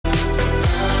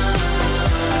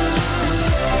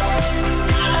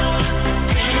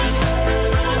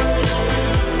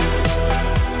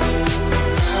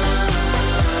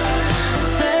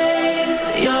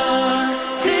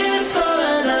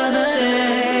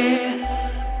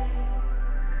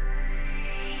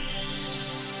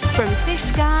From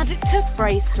Fishguard to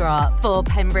Freystrop for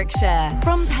Pembrokeshire.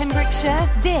 From Pembrokeshire,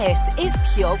 this is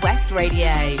Pure West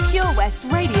Radio. Pure West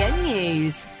Radio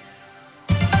News.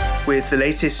 With the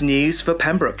latest news for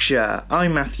Pembrokeshire,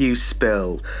 I'm Matthew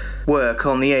Spill. Work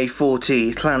on the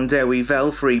A40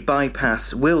 Llandewi-Velfrey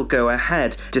bypass will go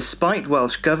ahead despite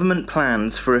Welsh Government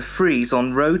plans for a freeze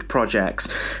on road projects.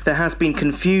 There has been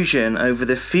confusion over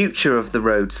the future of the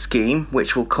road scheme,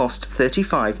 which will cost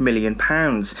 £35 million.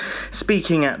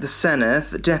 Speaking at the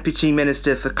Senedd, Deputy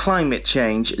Minister for Climate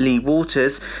Change, Lee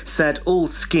Waters, said all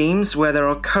schemes where there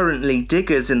are currently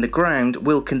diggers in the ground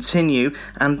will continue,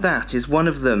 and that is one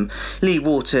of them. Lee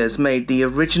Waters made the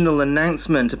original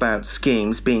announcement about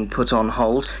schemes being put on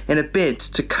hold in a bid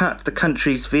to cut the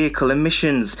country's vehicle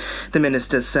emissions. The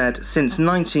minister said since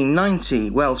 1990,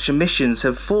 Welsh emissions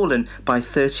have fallen by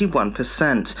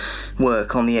 31%.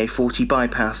 Work on the A40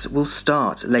 bypass will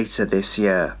start later this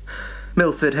year.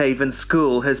 Milford Haven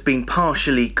School has been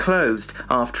partially closed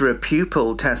after a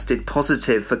pupil tested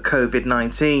positive for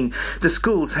COVID-19. The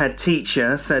school's head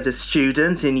teacher said a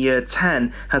student in Year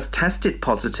 10 has tested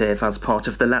positive as part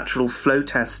of the lateral flow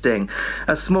testing.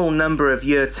 A small number of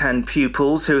Year 10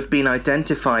 pupils who have been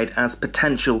identified as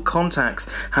potential contacts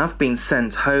have been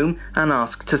sent home and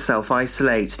asked to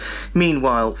self-isolate.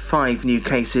 Meanwhile, 5 new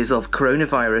cases of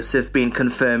coronavirus have been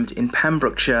confirmed in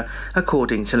Pembrokeshire,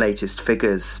 according to latest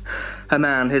figures. A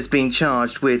man has been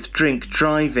charged with drink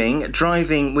driving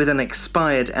with an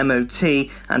expired MOT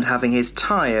and having his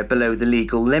tyre below the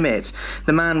legal limit.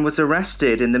 The man was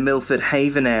arrested in the Milford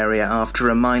Haven area after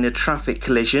a minor traffic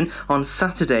collision on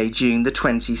Saturday, June the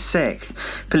 26th.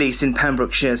 Police in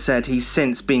Pembrokeshire said he's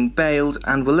since been bailed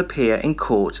and will appear in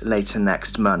court later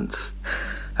next month.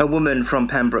 A woman from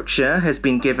Pembrokeshire has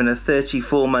been given a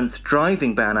 34-month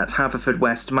driving ban at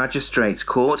Haverfordwest Magistrates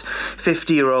Court.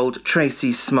 50-year-old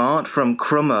Tracy Smart from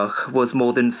Crummoch was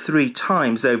more than 3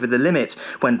 times over the limit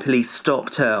when police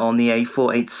stopped her on the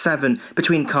A487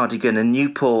 between Cardigan and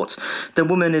Newport. The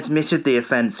woman admitted the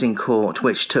offence in court,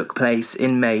 which took place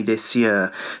in May this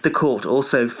year. The court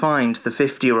also fined the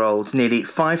 50-year-old nearly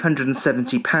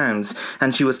 £570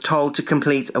 and she was told to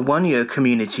complete a 1-year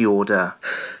community order.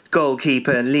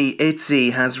 Goalkeeper Lee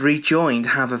Idzi has rejoined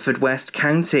Haverfordwest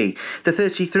County. The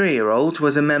 33-year-old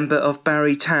was a member of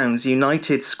Barry Town's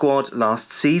United squad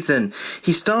last season.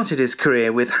 He started his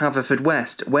career with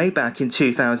Haverfordwest way back in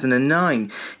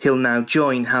 2009. He'll now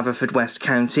join Haverfordwest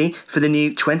County for the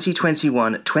new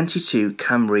 2021-22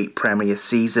 Cymru Premier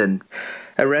season.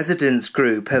 A residents'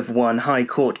 group have won High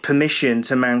Court permission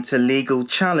to mount a legal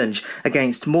challenge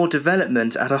against more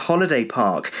development at a holiday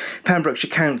park.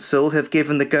 Pembrokeshire Council have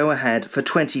given the go-ahead for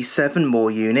 27 more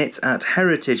units at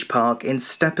Heritage Park in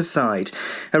Stepaside.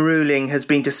 A ruling has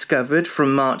been discovered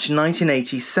from March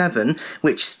 1987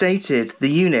 which stated the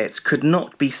units could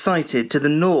not be sited to the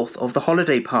north of the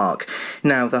holiday park.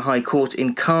 Now the High Court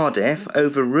in Cardiff,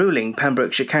 overruling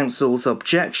Pembrokeshire Council's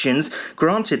objections,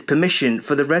 granted permission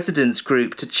for the residents'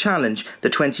 group to challenge the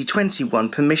 2021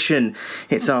 permission.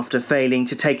 It's after failing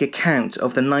to take account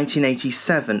of the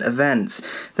 1987 events.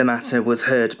 The matter was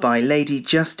heard by Lady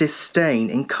Justice Stein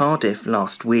in Cardiff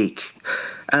last week.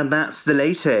 And that's the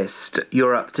latest.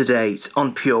 You're up to date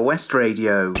on Pure West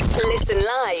Radio. Listen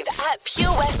live at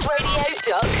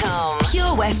purewestradio.com.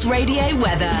 Pure West Radio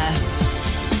weather.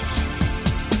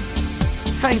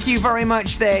 Thank you very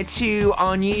much there to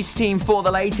our news team for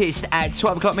the latest at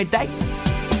 12 o'clock midday.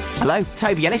 Hello,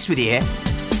 Toby Ellis with you here.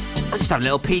 I just had a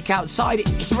little peek outside.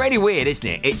 It's really weird, isn't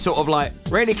it? It's sort of like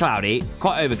really cloudy,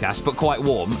 quite overcast, but quite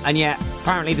warm. And yet,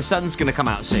 apparently the sun's going to come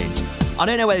out soon. I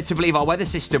don't know whether to believe our weather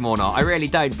system or not. I really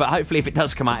don't. But hopefully if it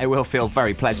does come out, it will feel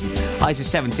very pleasant. Highs of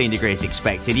 17 degrees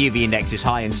expected. UV index is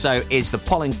high and so is the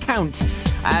pollen count.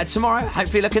 Tomorrow,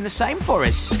 hopefully looking the same for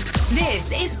us.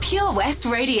 This is Pure West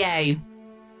Radio.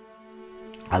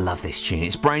 I love this tune.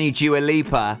 It's brand new Dua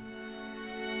Lipa.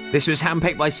 This was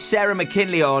handpicked by Sarah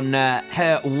McKinley on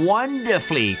her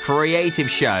wonderfully creative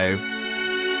show,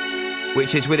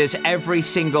 which is with us every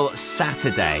single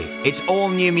Saturday. It's all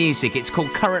new music. It's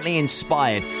called Currently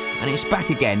Inspired, and it's back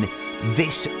again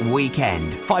this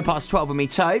weekend. 12:05 with me,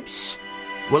 Tobes.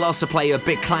 We'll also play you a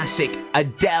big classic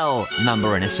Adele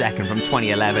number in a second from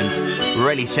 2011.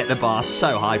 Really set the bar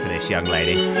so high for this young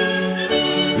lady.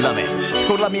 Love it. It's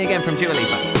called Love Me Again from Dua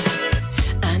Lipa.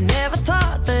 I never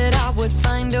thought that I would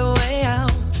find a way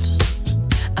out.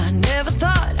 I never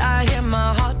thought I'd hear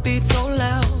my heartbeat so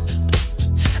loud.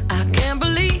 I can't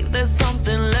believe there's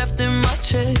something left in my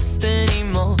chest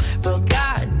anymore. But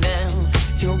goddamn,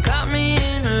 you got me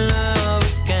in love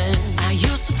again. I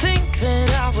used to think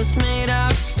that I was made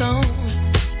out of stone.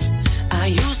 I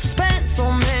used to spend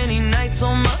so many nights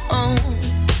on my own.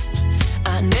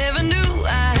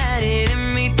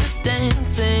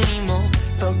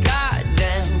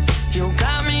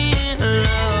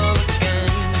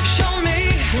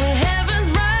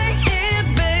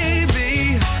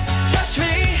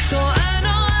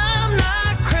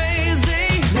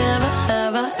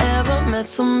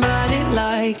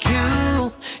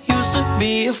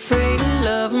 be afraid of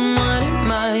love and what it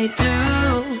might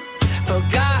do. But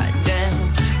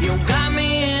goddamn, you got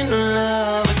me in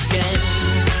love again.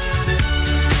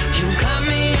 You got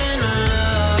me in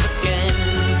love again.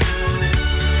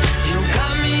 You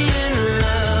got me in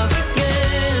love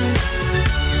again.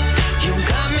 You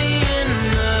got me in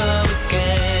love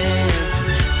again,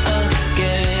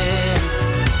 again.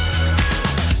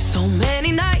 So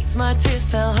many nights my tears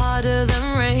fell harder than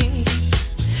rain.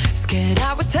 Scared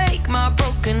I would take my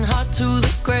broken heart to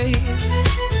the grave.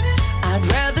 I'd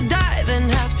rather die than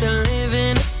have to live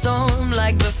in a storm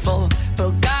like before.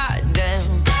 But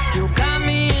goddamn, you got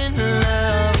me in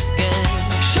love again.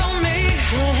 Show me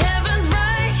the heavens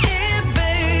right here,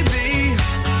 baby.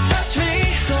 Touch me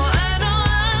so I know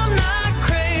I'm not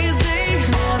crazy.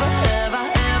 Never have I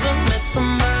ever met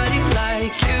somebody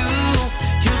like you.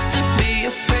 Used to be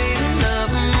afraid of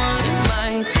love and what it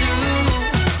might do.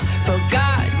 But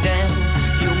goddamn,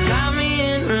 you got me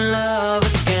in love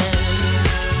again.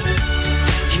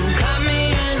 You got me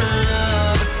in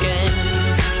love again.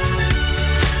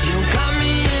 You got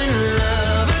me in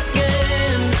love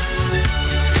again.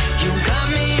 You got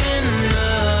me in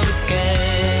love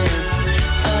again,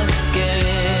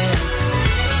 again.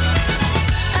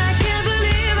 I can't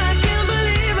believe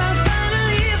I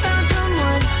finally found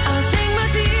someone. I'll sink my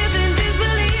teeth in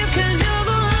disbelief, 'cause you're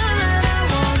the one that I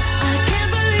want. I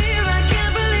can't believe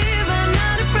I'm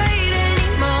not afraid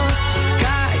anymore.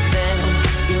 Goddamn,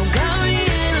 you got me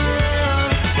in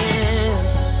love again.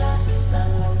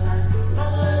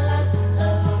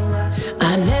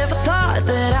 I never thought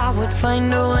that I would find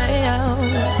a way out.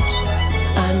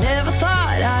 I never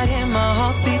thought I'd hear my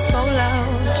heartbeat so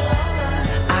loud.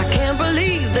 I can't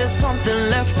believe there's something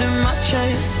left in my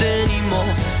chest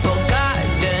anymore. But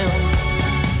goddamn,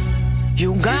 you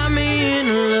got me in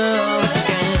love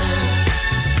again.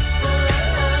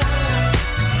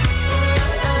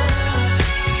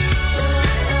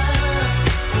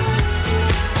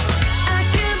 I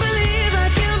can't believe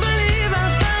I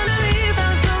finally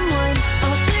found someone.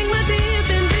 I'll sink my teeth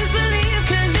in disbelief,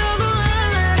 'cause you're the one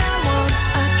that I want.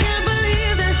 I can't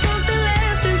believe there's something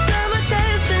left inside my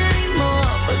chest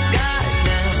anymore. But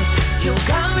goddamn, you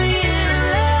got me in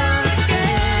love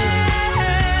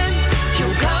again. You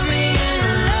got me in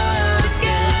love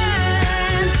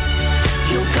again.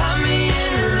 You got me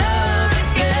in love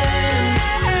again.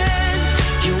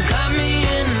 You got me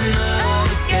in love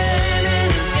again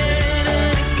and again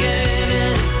and again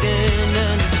and again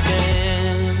and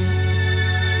again.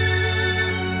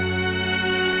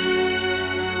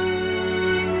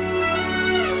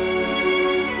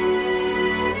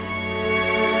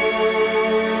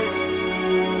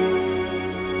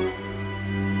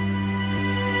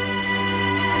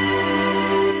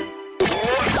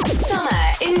 Summer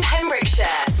in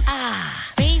Pembrokeshire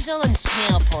Basil and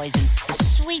snail poison. The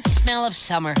sweet smell of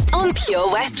summer. on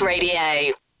Pure West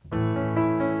Radio.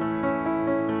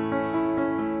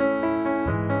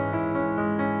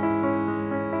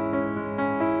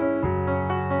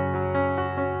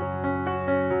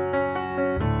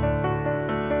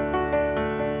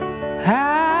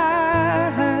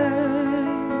 I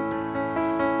heard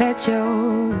that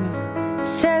you're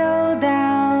settled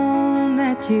down,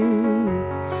 that you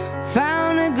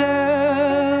found a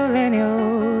girl and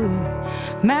you're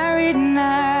married now.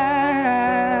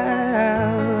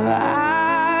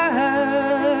 I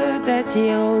heard that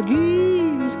your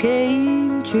dreams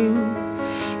came true.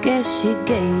 Guess she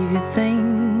gave you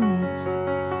things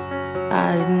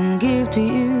I didn't give to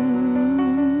you.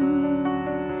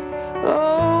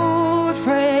 Old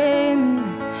friend,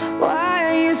 why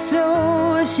are you so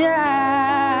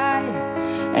shy?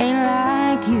 Ain't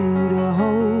like you to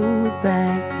hold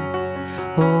back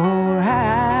or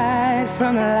hide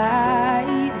from the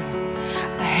light.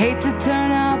 I hate to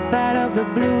turn up out of the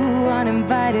blue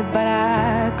uninvited, but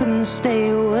I couldn't stay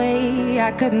away.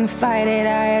 I couldn't fight it.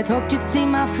 I had hoped you'd see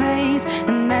my face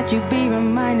and that you'd be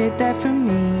reminded that for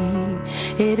me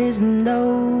it isn't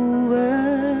over.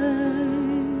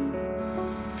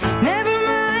 Never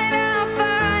mind, I'll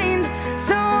find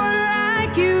someone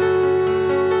like you.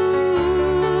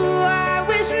 I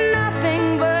wish nothing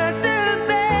but the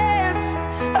best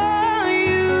of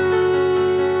you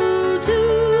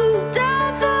too.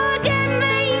 Don't forget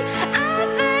me, I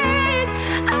beg.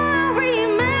 I'll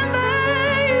remember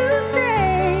you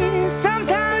say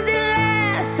sometimes it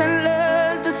lasts and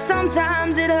loves, but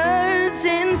sometimes it hurts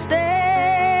instead.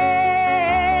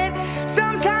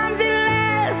 Sometimes it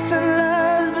lasts and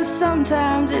loves, but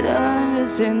sometimes it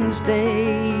hurts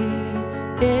instead.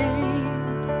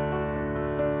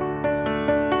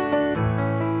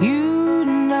 You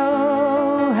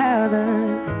know how the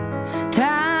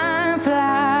time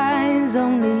flies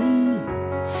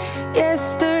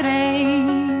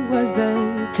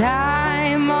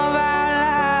time of our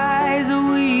lives.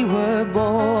 We were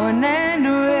born and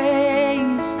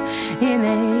raised in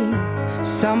a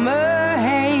summer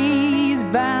haze,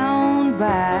 bound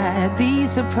by the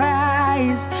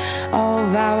surprise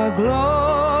of our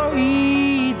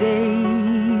glory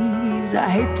days. I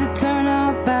hate to turn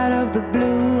up out of the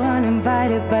blue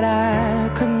uninvited, but I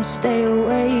couldn't stay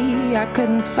away, I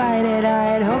couldn't fight it. I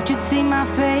had hoped you'd see my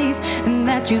face and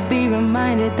that you'd be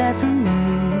reminded that for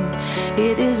me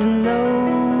it isn't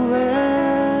over.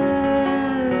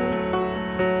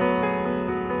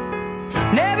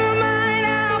 Never mind,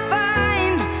 I'll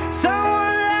find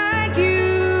someone like you.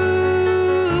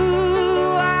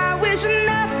 I wish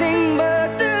nothing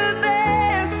but the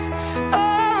best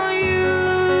for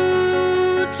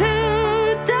you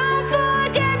too. Don't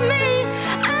forget me,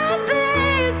 I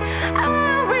beg. I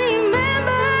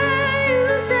remember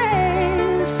you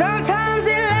said sometimes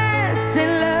it lasts in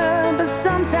love, but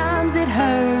sometimes it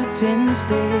hurts instead.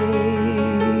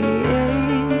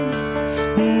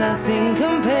 Nothing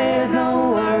compares,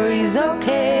 no worries or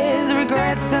cares,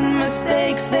 regrets and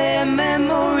mistakes, their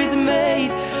memories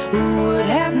made. Who would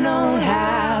have known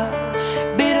how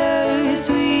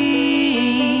bittersweet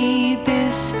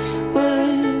this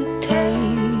would taste?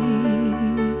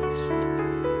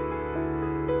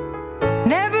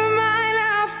 Never mind,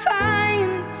 I'll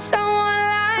find someone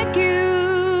like you.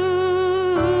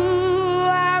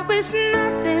 I wish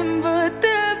nothing but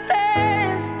the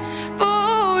best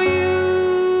for you.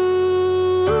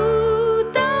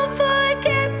 Don't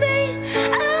forget me,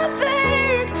 I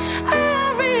beg.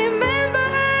 I remember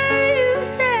you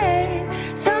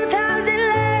said sometimes it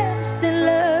lasts in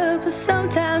love, but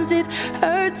sometimes it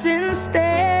hurts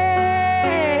instead.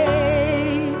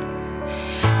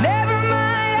 Never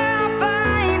mind, I'll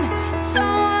find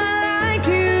someone like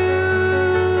you.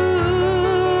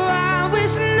 I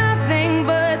wish nothing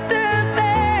but the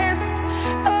best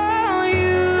for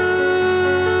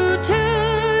you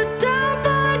too. Don't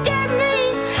forget me,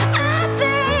 I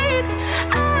beg.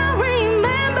 I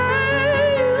remember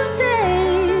you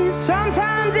say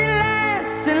sometimes it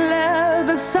lasts in love,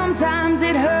 but sometimes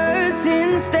it hurts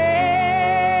instead.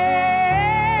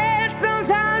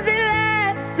 Sometimes it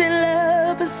lasts in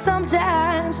love, but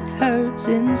sometimes it hurts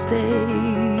instead.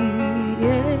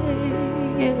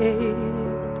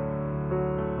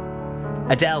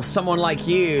 Adele, Someone Like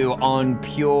You on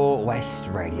Pure West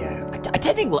Radio. I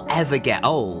don't think we'll ever get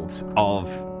old of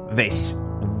this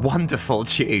wonderful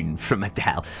tune from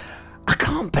Adele. I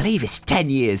can't believe it's 10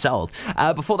 years old.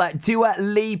 Before that, Dua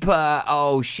Lipa.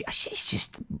 Oh, she's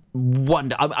just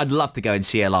wonderful. I'd love to go and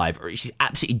see her live. She's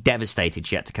absolutely devastated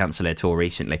she had to cancel her tour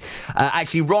recently.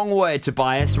 Actually, wrong word,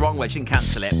 Tobias. Wrong word. She didn't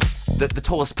cancel it. The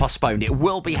tour's postponed. It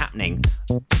will be happening,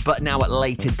 but now at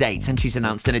later dates. And she's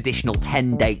announced an additional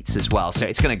 10 dates as well. So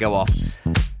it's going to go off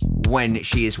when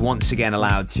she is once again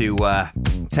allowed to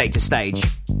take to stage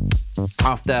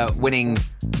after winning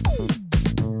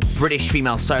British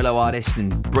Female Solo Artist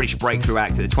and British Breakthrough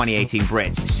Act at the 2018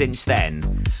 Brits. Since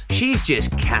then, she's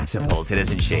just catapulted,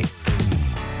 isn't she?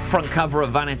 Front cover of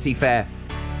Vanity Fair,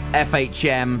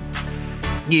 FHM,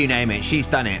 you name it, she's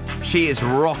done it. She is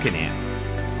rocking it.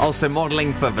 Also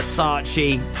modelling for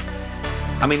Versace.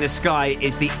 I mean, the sky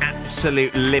is the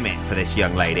absolute limit for this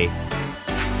young lady.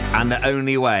 And the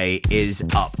only way is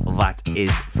up, that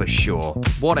is for sure.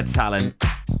 What a talent.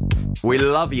 We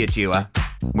love you, Dua.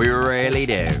 We really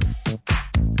do.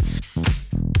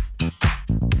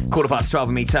 12:15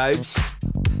 with me, Tobes.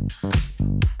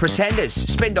 Pretenders,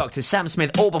 Spin Doctors, Sam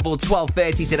Smith, all before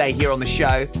 12:30 today here on the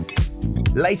show.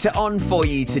 Later on for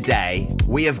you today,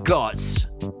 we have got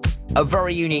a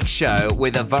very unique show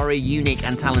with a very unique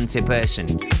and talented person.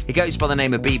 He goes by the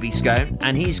name of BB Scone,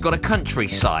 and he's got a country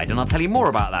side, and I'll tell you more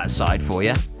about that side for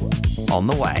you on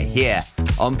the way here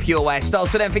on Pure West.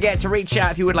 Also, don't forget to reach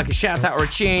out if you would like a shout out or a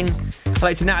tune.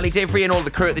 Hello to Natalie Diffrey and all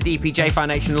the crew at the DPJ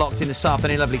Foundation locked in this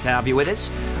afternoon. Lovely to have you with us.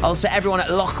 Also, everyone at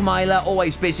Lochmeyler,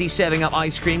 always busy serving up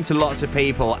ice cream to lots of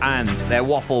people, and their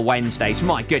Waffle Wednesdays.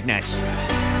 My goodness.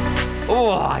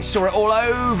 Oh, I saw it all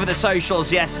over the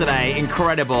socials yesterday.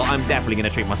 Incredible. I'm definitely going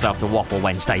to treat myself to Waffle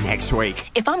Wednesday next week.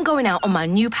 If I'm going out on my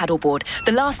new paddleboard,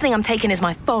 the last thing I'm taking is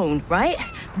my phone, right?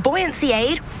 Buoyancy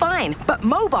aid, fine. But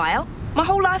mobile? My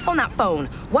whole life's on that phone.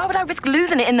 Why would I risk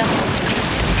losing it in the...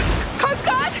 Coast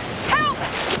Guard! Help!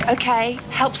 Okay,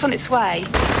 help's on its way.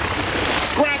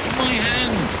 Grab my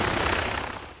hand!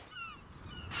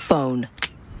 Phone.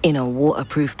 In a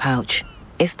waterproof pouch.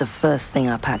 It's the first thing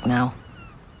I pack now.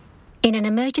 In an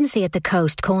emergency at the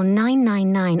coast, call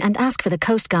 999 and ask for the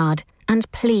Coast Guard. And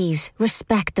please,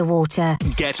 respect the water.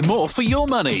 Get more for your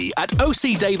money at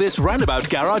OC Davis Roundabout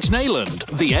Garage Neyland,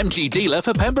 the MG dealer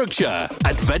for Pembrokeshire.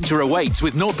 Adventure awaits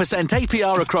with 0%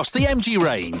 APR across the MG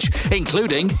range,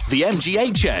 including the MG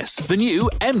HS, the new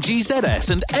MG ZS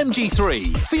and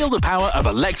MG3. Feel the power of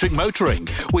electric motoring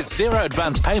with zero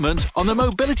advance payment on the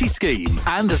mobility scheme.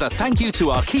 And as a thank you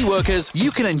to our key workers,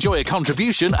 you can enjoy a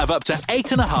contribution of up to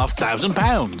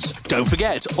 £8,500. Don't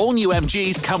forget, all new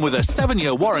MGs come with a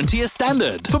 7-year warranty as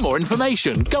standard. For more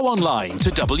information, go online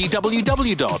to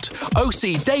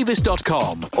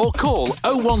www.ocdavis.com or call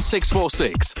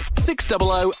 01646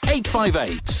 600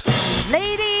 858.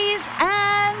 Ladies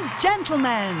and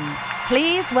gentlemen,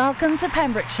 please welcome to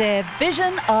Pembrokeshire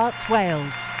Vision Arts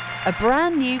Wales, a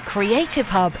brand new creative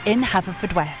hub in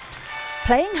Haverfordwest,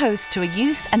 playing host to a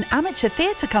youth and amateur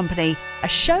theatre company, a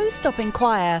show-stopping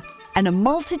choir, and a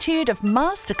multitude of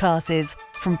masterclasses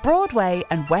from Broadway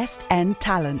and West End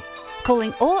talent,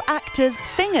 calling all actors,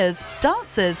 singers,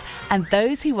 dancers, and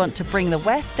those who want to bring the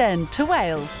West End to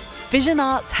Wales. Vision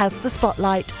Arts has the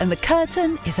spotlight and the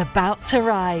curtain is about to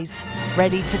rise.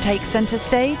 Ready to take centre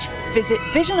stage? Visit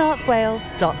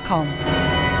visionartswales.com.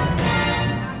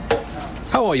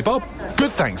 How are you, Bob?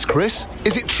 Good, thanks, Chris.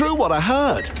 Is it true what I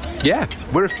heard? Yeah,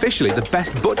 we're officially the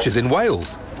best butchers in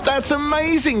Wales. That's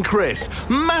amazing, Chris.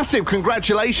 Massive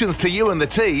congratulations to you and the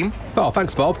team. Oh,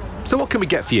 thanks, Bob. So what can we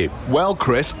get for you? Well,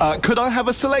 Chris, could I have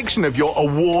a selection of your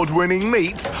award-winning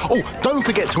meats? Oh, don't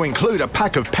forget to include a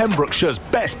pack of Pembrokeshire's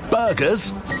best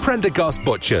burgers. Prendergast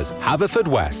Butchers,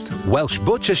 Haverfordwest, Welsh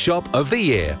Butcher Shop of the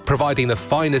Year, providing the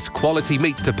finest quality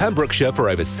meats to Pembrokeshire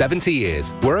for over 70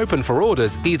 years. We're open for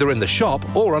orders either in the shop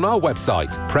or on our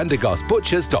website,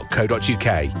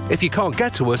 prendergastbutchers.co.uk. If you can't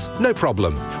get to us, no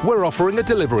problem. We're offering a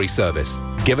delivery service.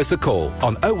 Give us a call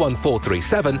on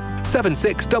 01437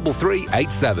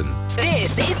 763387.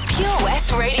 This is Pure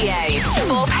West Radio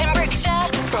for Pembrokeshire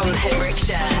from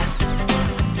Pembrokeshire.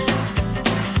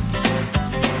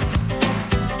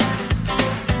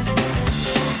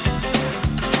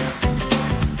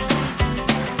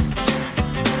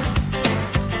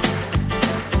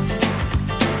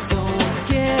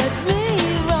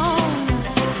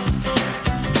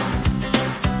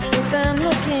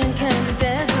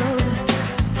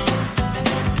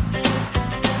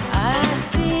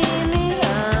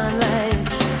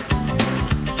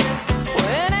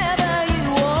 Whenever you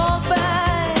walk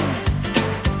by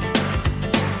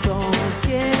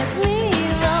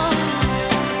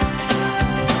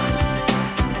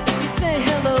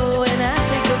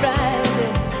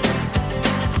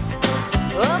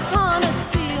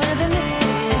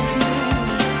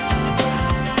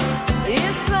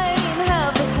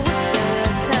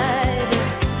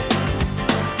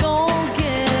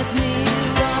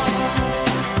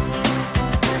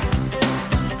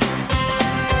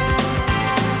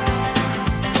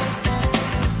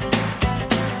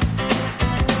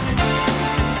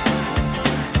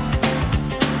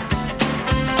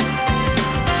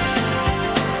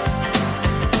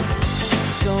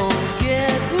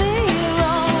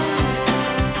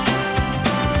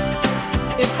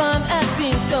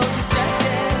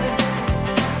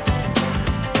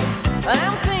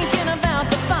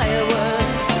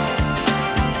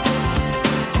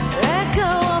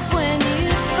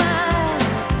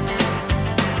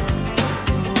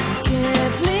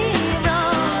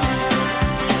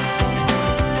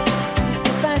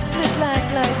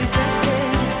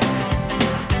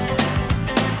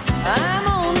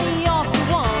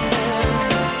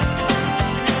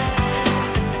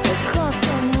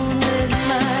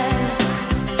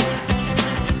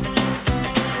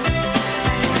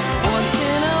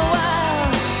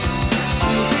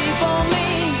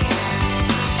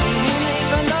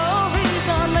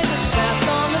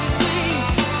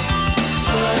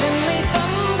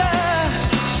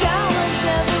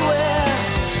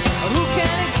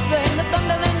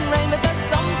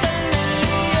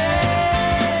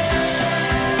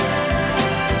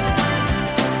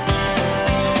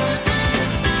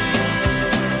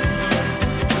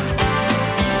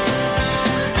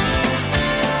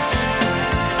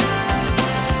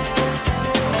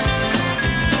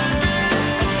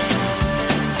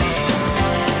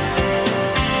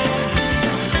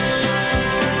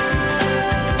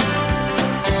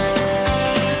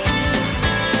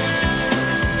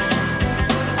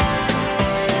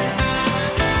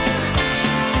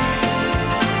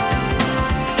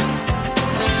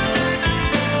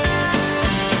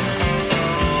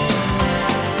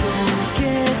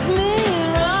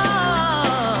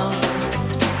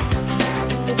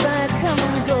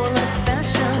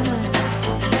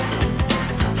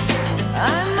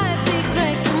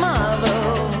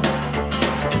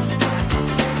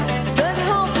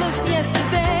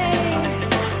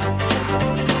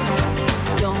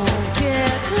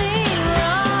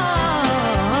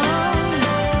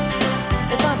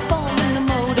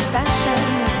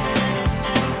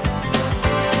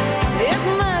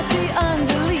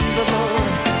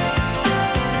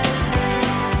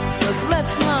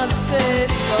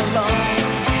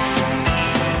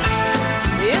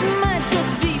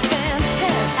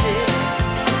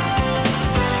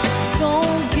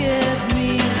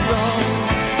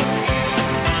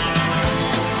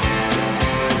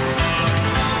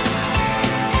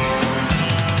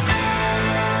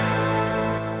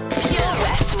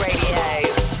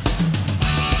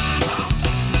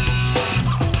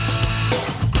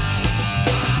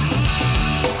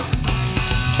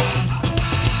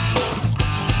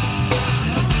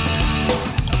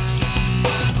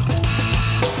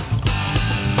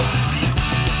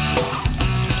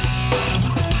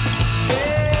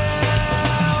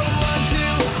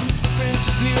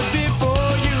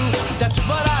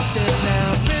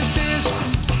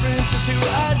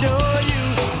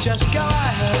just go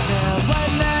ahead now.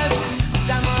 One has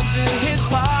diamonds in his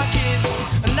pockets,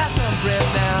 and that's some bread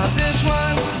now. This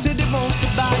one said he wants to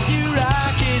buy you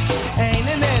rockets, ain't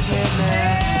in his head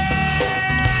now.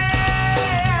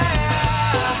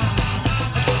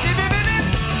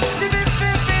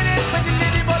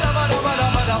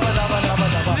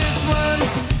 This one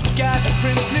got a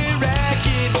princely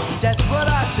racket, that's what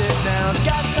I said now.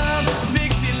 Got some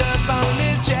big seal up on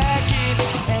his jacket,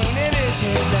 ain't in his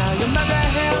head now. You marry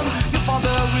him, your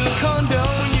father will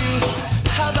condone you.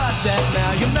 How about that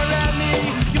now? You marry me,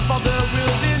 your father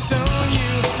will disown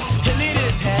you. He'll need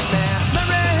his head now.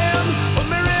 Marry him or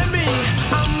marry me,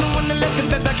 I'm the one that left him,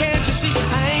 baby, can't you see?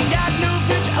 I ain't got no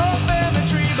future or family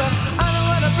tree, but I know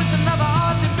what a prince and lover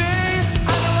ought to be.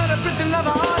 I know what a prince and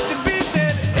lover ought to be.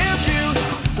 Said if you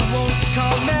want to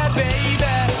call me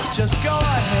baby, just go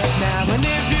ahead now. And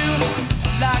if you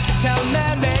like to tell me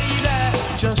baby,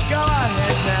 just go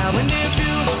ahead now. And if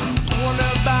you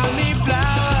wanna buy me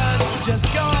flowers, just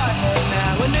go ahead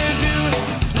now. And if you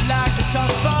like to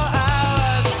talk for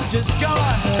hours, just go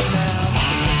ahead now.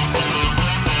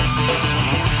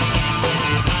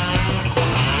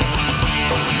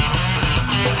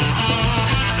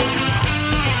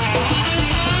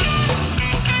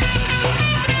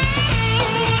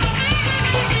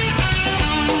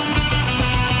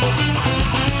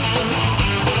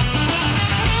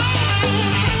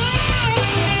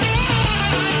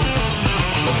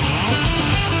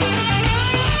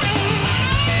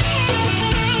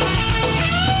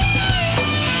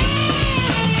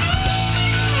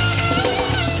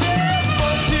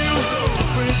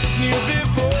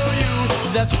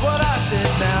 That's what I said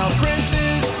now.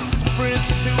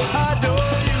 Princes who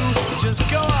adore you, just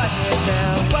go ahead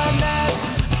now. One has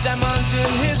diamonds in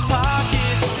his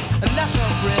pockets, and that's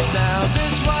some bread now.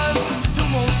 This one who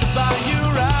wants to buy you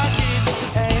rockets,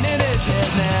 ain't in his head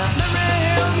now. Marry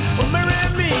him or marry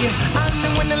me, I'm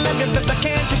the one that let me, but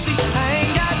can't you see? I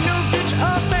ain't got no future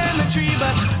or family tree,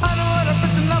 but I know what a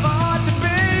prince and lover ought to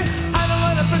be. I know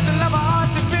what a prince and lover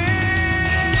ought to be.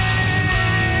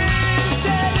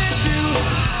 Said if you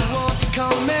want to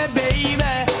call me baby,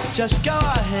 just go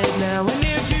ahead now. And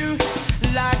if you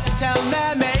like to tell me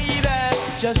maybe,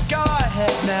 just go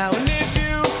ahead now. And if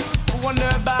you wonder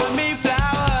about me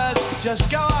flowers,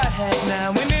 just go ahead now.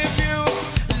 And if you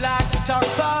like to talk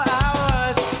for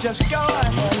hours, just go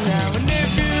ahead now. And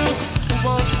if you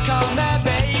want to call me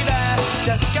baby,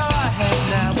 just go ahead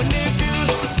now. And if you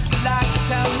like to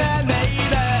tell me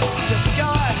maybe, just go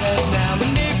ahead now.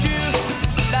 And if you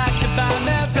like to buy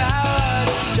me flowers,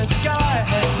 just go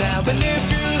ahead now. And if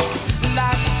you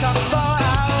like to talk for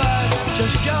hours,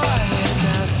 just go ahead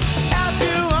now. If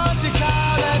you want to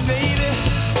call me baby,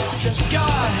 just go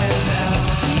ahead now.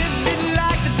 And if you'd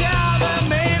like to tell me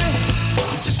maybe,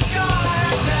 just go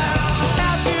ahead now.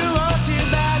 If you want to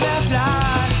buy me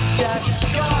flowers, just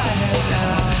go ahead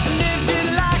now. And if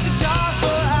you'd like to talk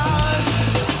for hours,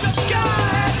 just go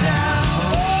ahead now.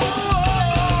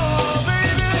 Oh,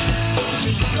 baby,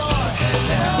 just go ahead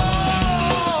now.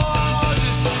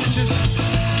 Just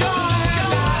go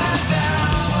ahead now.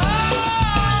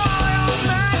 Oh, your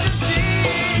majesty.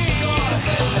 Just go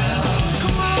ahead now.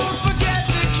 Come on, forget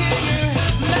the king.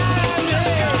 Just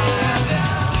go ahead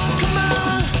now. Come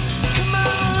on.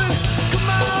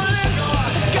 Just go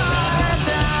ahead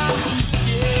now.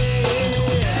 Yeah.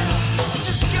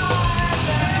 Just go ahead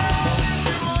now.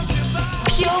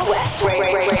 Pure West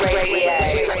Radio.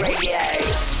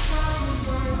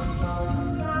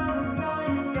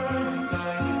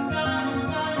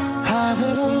 Have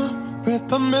it all,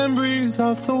 rip our memories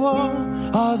off the wall.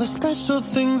 All the special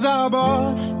things I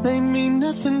bought, they mean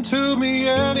nothing to me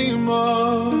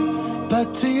anymore.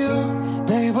 But to you,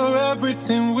 they were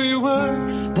everything we were.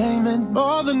 They meant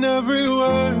more than every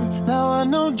word. Now I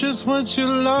know just what you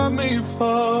love me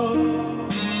for.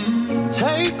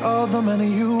 Take all the money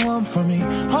you want from me.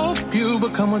 Hope you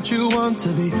become what you want to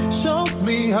be. Show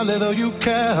me how little you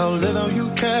care, how little you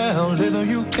care, how little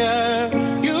you care.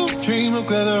 You dream of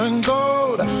glitter and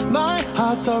gold. My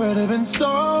heart's already been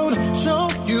sold. Show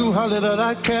you how little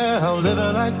I care, how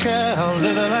little I care, how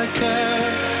little I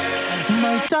care.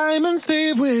 My diamonds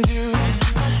leave with you.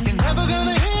 You're never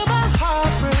gonna hear my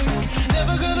heart break.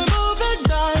 Never gonna move the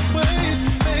dark ways.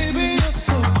 Baby, you're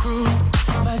so cruel.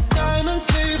 My diamonds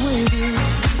leave with you.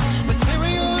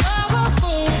 Material never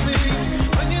fool me.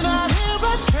 When you're not here,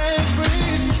 I can't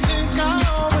breathe. Think I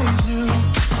always knew.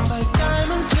 My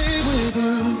diamonds leave with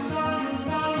you.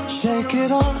 Shake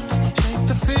it off. Shake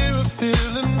the fear of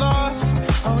feeling lost.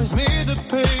 Always me that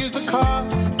pays the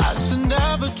cost. I should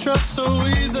never trust so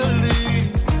easily.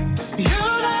 You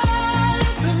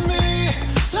lied to me.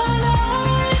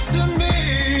 Lied to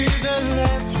me.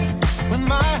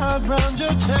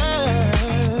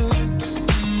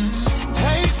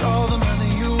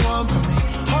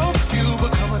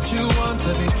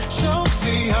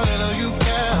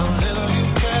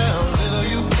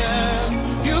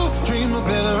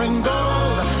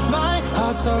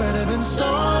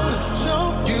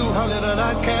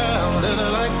 like it,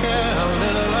 little like it,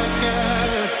 little like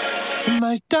it.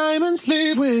 My diamonds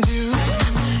leave with you.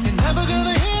 You're never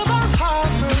gonna hear my heart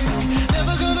break.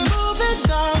 Never gonna move in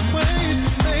dark ways.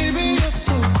 Baby, you're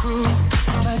so cruel.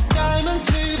 My diamonds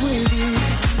leave with you.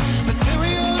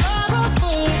 Material love won't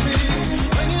fool me.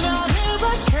 When you're not here,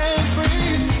 I can't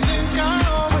breathe. Think I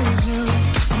always knew.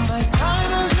 My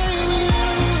diamonds leave with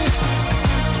you.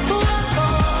 Ooh,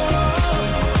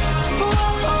 oh,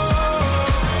 ooh, oh,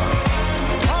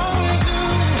 always knew.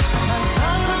 My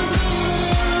diamonds leave with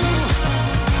you.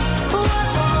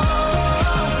 Ooh, oh,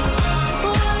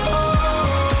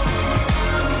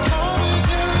 always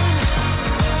knew.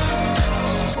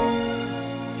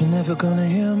 You're never gonna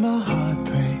hear my heart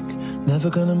break. Never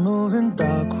gonna move in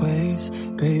dark ways.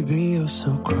 Baby, you're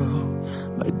so cruel.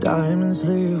 My diamonds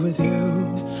leave with you.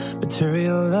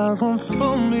 Material love won't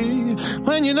fool me.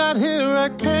 When you're not here, I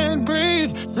can't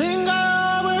breathe. Think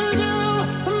I always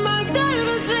do. My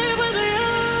diamonds leave with you.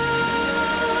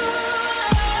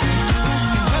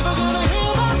 You're never gonna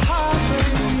hear my heart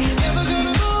break. Never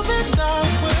gonna move in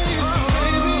dark ways.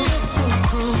 Baby, you're so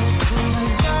cruel. My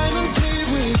diamonds leave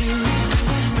with you.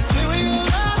 Material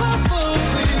love won't fool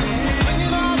me. When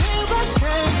you're not here, I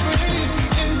can't breathe.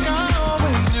 Think I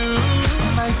always knew.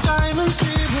 My diamonds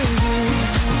leave with you.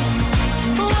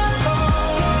 Ooh, oh,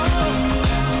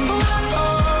 ooh, oh,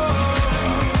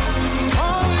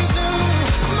 always knew.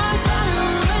 My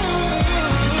diamonds leave with you.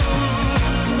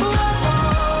 Ooh, oh,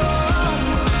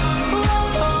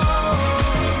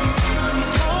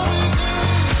 always knew.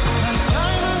 My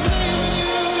diamonds leave with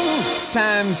you.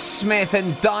 Sam Smith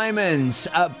and Diamonds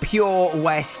at Pure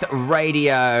West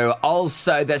Radio.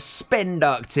 Also the Spin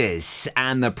Doctors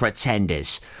and the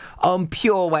Pretenders on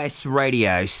Pure West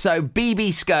Radio. So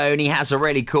BB Scone, he has a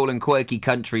really cool and quirky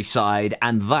countryside,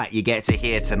 and that you get to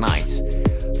hear tonight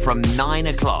from 9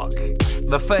 o'clock.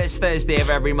 The first Thursday of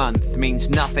every month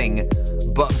means nothing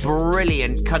but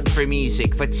brilliant country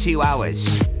music for 2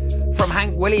 hours. From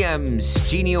Hank Williams,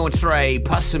 Jeannie Autry,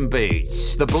 Puss in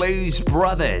Boots, the Blues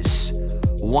Brothers,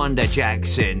 Wanda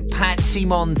Jackson, Patsy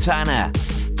Montana,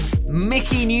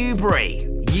 Mickey Newbury,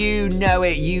 you know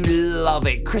it, you love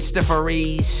it, Christopher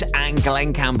Reeves and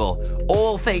Glenn Campbell.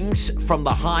 All things from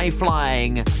the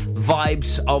high-flying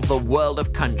vibes of the world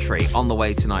of country on the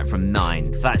way tonight from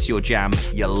 9. If that's your jam,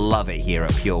 you'll love it here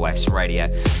at Pure West Radio.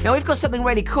 Now, we've got something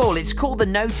really cool. It's called the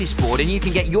Notice Board, and you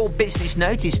can get your business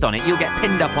noticed on it. You'll get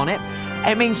pinned up on it.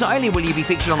 It means not only will you be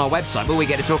featured on our website, but we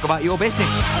get to talk about your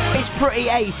business. It's pretty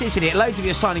ace, isn't it? Loads of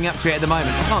you are signing up to it at the moment.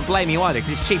 I can't blame you either,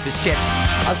 because it's cheap as chips.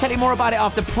 I'll tell you more about it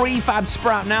after Prefab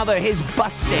Sprout. Now, though, here's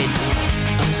Busted.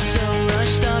 I'm so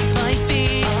rushed off my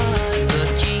feet,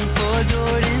 looking for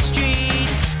Gordon Street.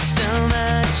 So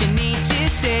much I need to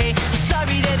say. I'm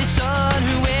sorry that it's on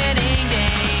her wedding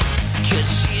day, 'cause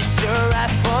she's so right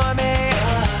for me.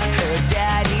 Her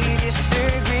daddy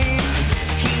disagrees.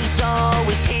 He's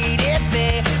always hated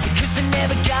me because I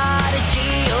never got a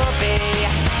G.O.B.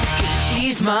 'Cause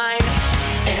she's mine,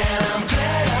 and I'm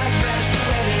glad I crashed the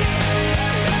wedding.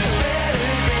 It's better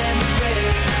than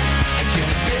regretting. I could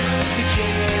have been as a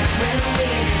kid, ran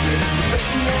away and reversed the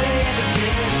lesson that I ever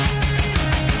did.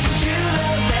 'Cause true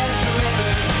love lasts forever,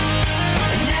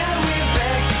 and now we're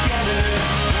back together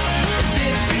as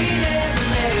if we never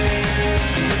met.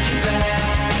 So looking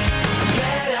back, I'm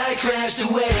glad I crashed the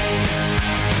wedding.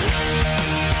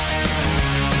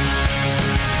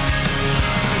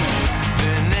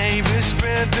 The neighbors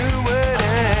spread the word,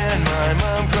 and my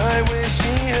mom cried when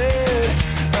she heard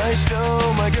I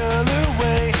stole my girl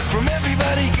away from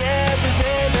everybody gathered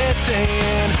there that day,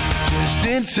 and just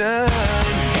in time.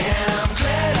 And I'm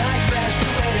glad I crashed the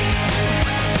wedding.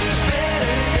 It's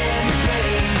better than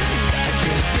regretting. I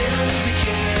could have been as a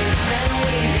kid, ran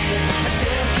away and I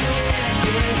said I'd do it and I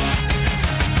did.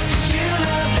 'Cause true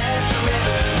love lasts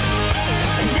forever,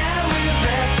 and now we're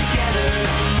back together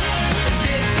as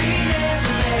if we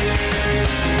never met.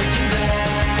 So looking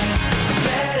back, I'm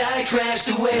glad I crashed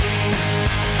the wedding.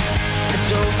 I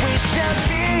don't wish I'm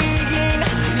being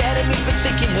mad at me for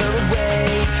taking her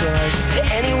away, 'cause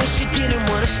anyway she didn't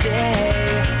want to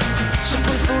stay. So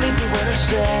please believe me when I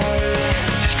say,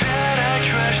 just glad I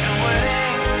crashed the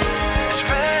wedding. It's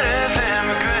better than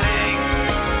regretting.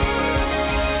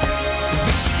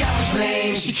 When she got was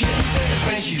lame, she couldn't take the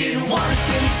pain. She didn't want to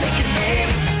see me second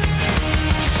name.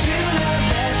 'Cause true love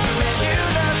lasts forever. True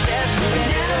love lasts forever.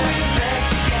 Now we're back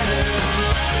together.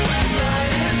 We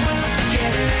might as well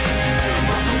forget it.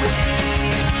 Walk away.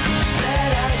 Just glad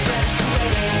I crashed the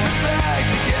wedding. We're back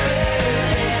together. It's better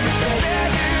than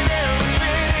regretting.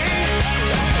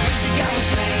 When she got was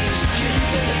lame, she couldn't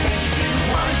take the pain. She didn't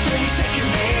want to say second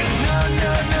name. No,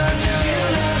 no, no, no. 'Cause true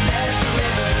love lasts forever.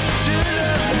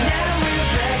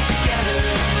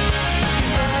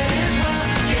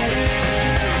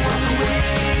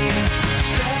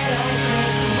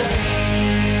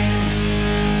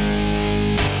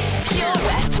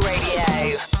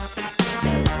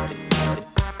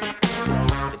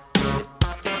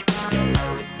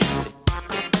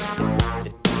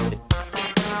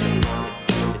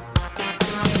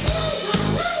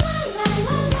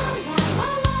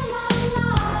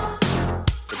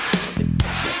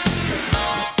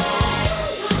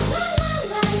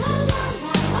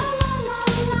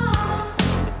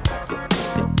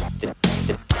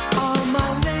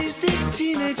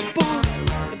 teenage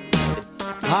boasts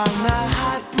are now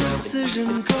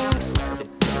high-precision ghosts,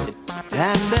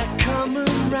 and they're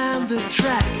coming round the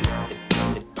track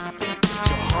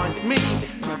to haunt me.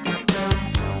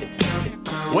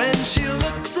 When she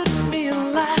looks at me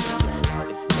and laughs,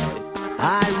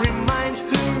 I remind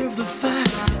her of the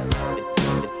fact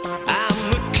I'm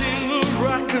the king of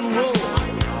rock and roll,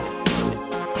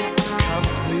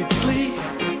 completely.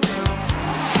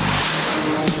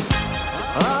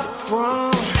 Up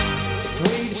from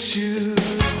suede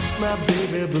shoes, my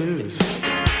baby blues.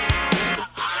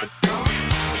 Hot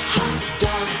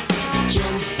dog,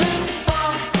 jumping for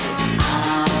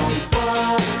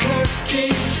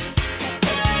Albuquerque.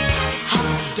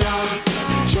 Hot dog,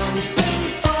 jumping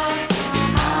for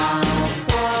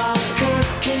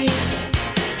Albuquerque.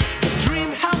 The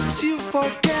dream helps you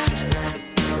forget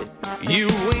you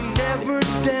ain't never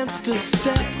danced a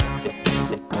step.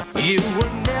 You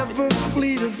were never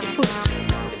fleet of foot,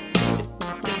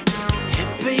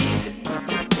 hippie.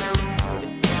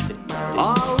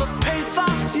 All the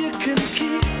pathos you can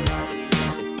keep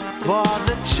for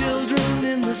the children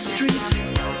in the street,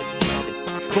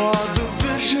 for the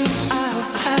vision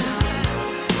I've had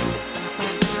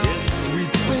is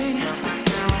sweeping.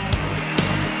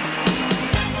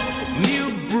 New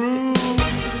broom,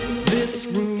 this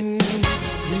room,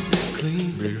 sweep it clean.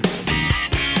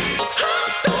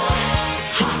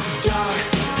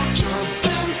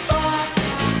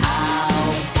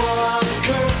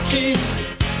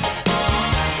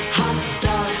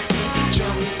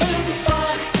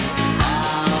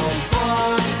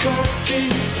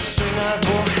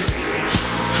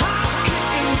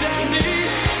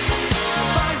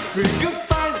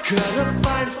 Cut a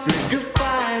fine, figure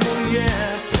fine, oh yeah.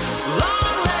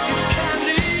 Long-legged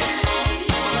candy.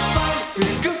 Fine,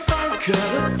 figure fine,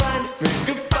 cut a fine,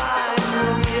 figure fine,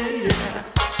 oh yeah.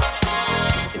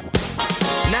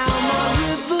 Now my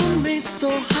rhythm ain't so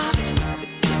hot,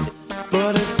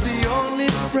 but it's the only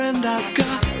friend I've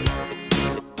got.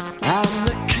 I'm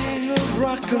the king of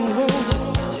rock and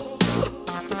roll,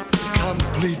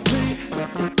 completely.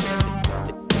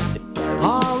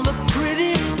 All the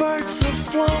pretty birds have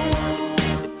flown.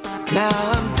 Now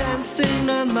I'm dancing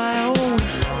on my own.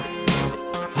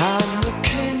 I'm the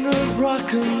king of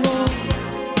rock and roll,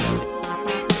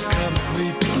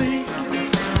 completely.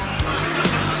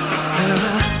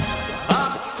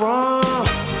 Up from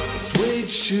suede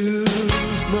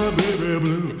shoes, my baby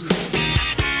blues.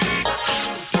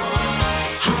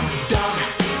 Hot dog,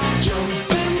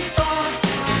 jumping for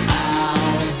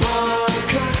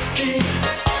Albuquerque.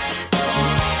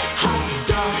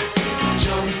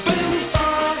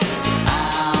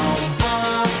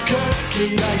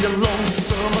 Now you're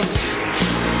lonesome,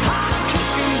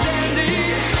 hot-kicking dandy.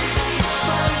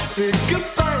 Fine figure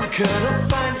fine, cut a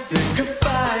fine figure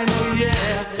fine, oh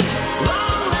yeah.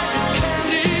 Long-legged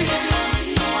candy.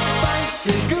 Fine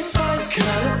figure fine,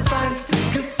 cut a fine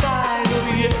figure fine, oh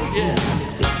yeah, yeah.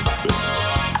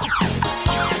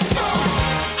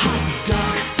 Hot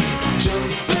dog,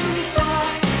 jumping for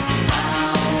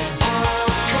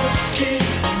Albuquerque.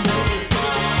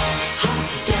 Hot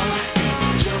dog,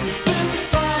 jumping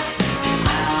for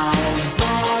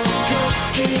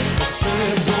Albuquerque.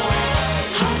 Say boy,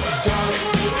 hot dog,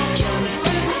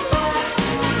 jumping for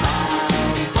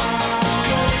Albuquerque.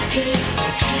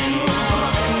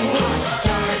 Hot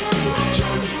dog,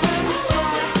 jumping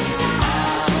for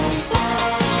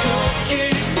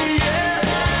Albuquerque. Yeah.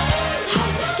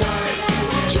 Hot dog,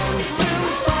 jumping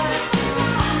for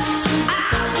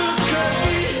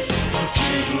Albuquerque.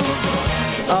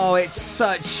 Oh, it's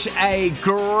such a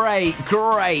great,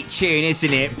 great tune,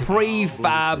 isn't it?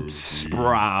 Prefab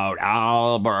Sprout,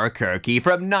 Albuquerque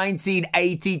from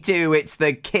 1982. It's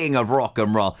the king of rock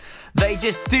and roll. They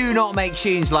just do not make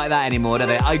tunes like that anymore, do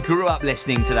they? I grew up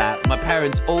listening to that. My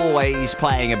parents always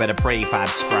playing a bit of Prefab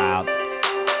Sprout.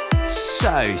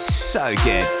 So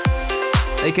good.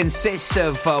 They consist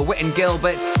of Whit and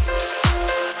Gilbert,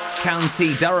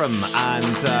 County Durham, and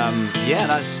yeah,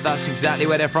 that's exactly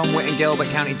where they're from. Whit and Gilbert,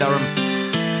 County Durham,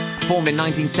 formed in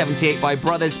 1978 by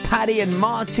brothers Paddy and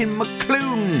Martin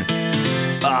McClune.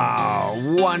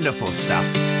 Oh, wonderful stuff.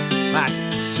 That's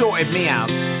sorted me out.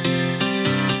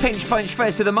 Pinch Punch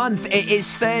first of the month. It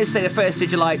is Thursday, the 1st of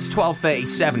July. It's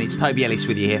 12:37. It's Toby Ellis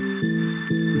with you here,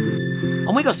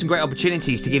 and we got some great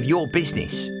opportunities to give your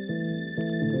business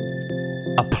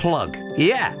a plug.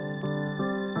 Yeah.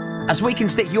 As we can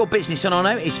stick your business on our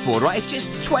notice board, right? It's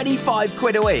just 25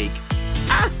 quid a week.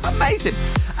 Amazing.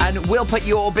 And we'll put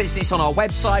your business on our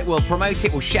website, we'll promote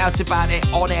it, we'll shout about it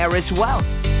on air as well.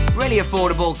 Really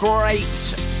affordable, great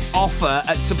offer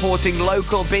at supporting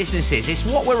local businesses. It's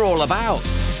what we're all about.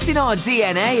 It's in our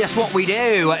DNA, that's what we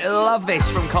do. I love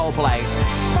this from Coldplay.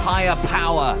 Higher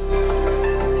Power.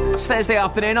 It's Thursday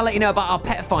afternoon. I'll let you know about our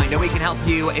pet finder. We can help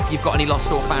you if you've got any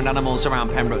lost or found animals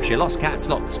around Pembrokeshire. Lost cats,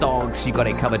 lost dogs, you've got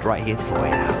it covered right here for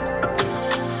you.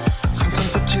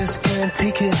 Sometimes I just can't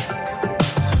take it.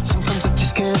 Sometimes I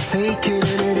just can't take it,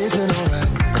 and it isn't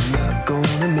alright. I'm not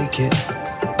gonna make it.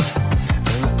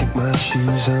 And I think my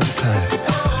shoes untied.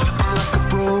 I'm like a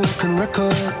broken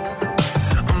record.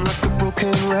 I'm like a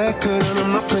broken record, and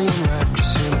I'm not playing right.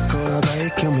 Just cynical about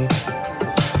it, kill me.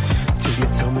 Till you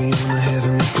tell me on the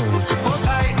heavenly phone to hold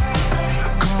tight.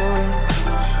 Come on,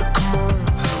 come on.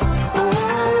 Oh,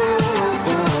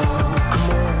 come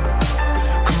on,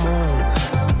 come on.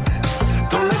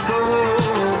 Don't let go.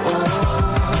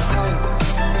 Hold tight,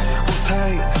 hold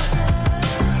tight.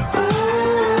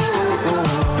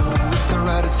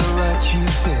 It's alright, you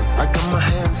said. I got my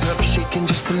hands up shaking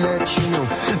just to let you know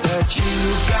that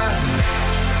you've got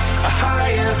a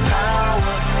higher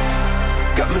power.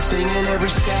 Got me singing every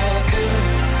second,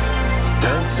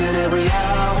 dancing every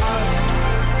hour.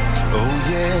 Oh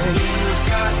yeah, you've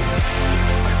got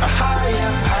a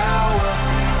higher power,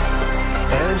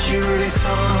 and she really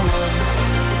someone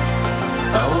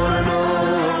I wanna know.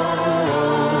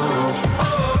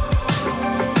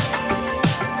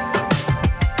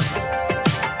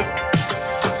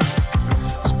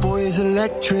 This boy is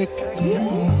electric.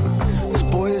 This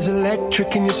boy is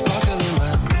electric, and you're sparkling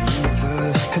like the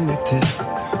universe connected.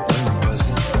 And I'm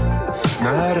buzzing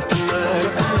night after night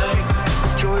after night.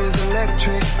 This joy is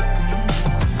electric.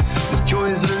 This joy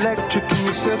is electric, and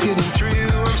you're circuiting through.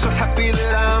 I'm so happy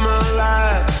that I'm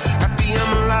alive. Happy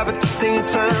I'm alive at the same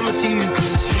time as you,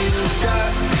 'cause you've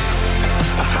got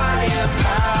a higher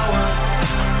power.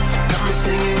 Got me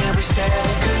singing every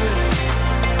second,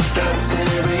 dancing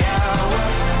every hour.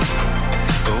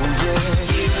 Oh yeah,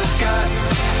 you've got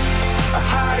a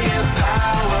higher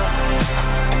power,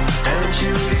 and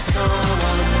you're really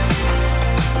someone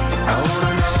I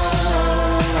wanna know.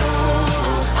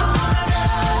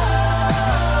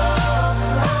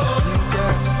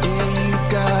 You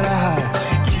got a high.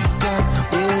 You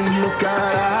got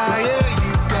a high. Yeah,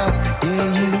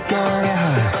 you got a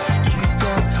high. You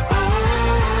got, oh,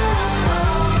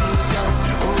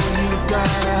 you got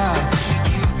a high.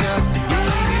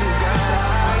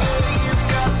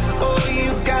 You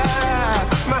got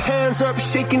my hands up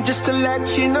shaking just to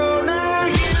let you know now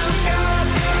you've got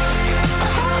a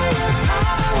higher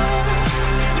power.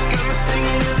 Got me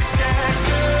singing every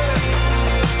second,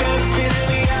 dancing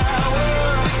every hour.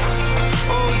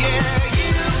 Oh yeah,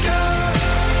 you've got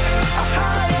a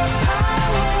higher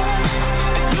power.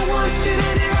 You want it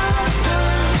in your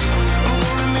lifetime. I'm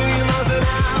going a million miles an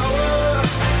hour.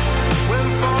 When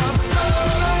for so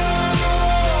long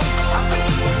I've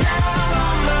been down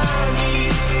on my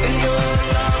knees in your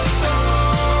love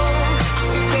song.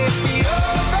 Set me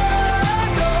over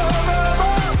and over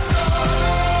for so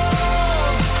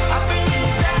long. I've been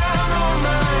down on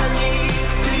my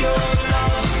knees to your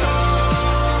love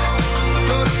song.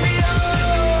 Floats me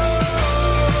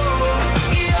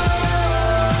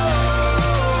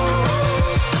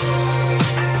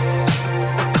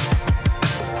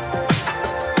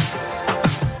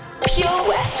Pure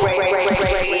West Radio.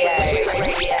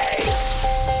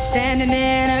 Standing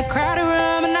in a crowded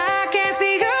room and I can't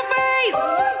see your face.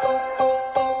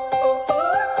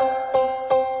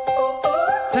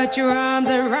 Put your arms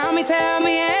around me, tell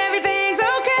me everything's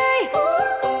okay.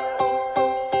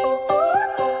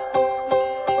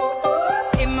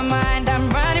 In my mind I'm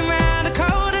running round a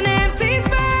cold and empty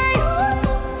space.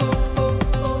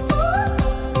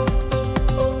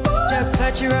 Just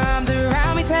put your arms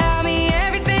around me, tell me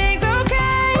everything's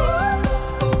okay.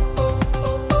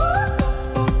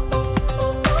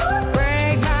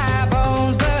 Break my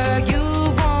bones, but you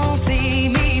won't see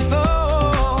me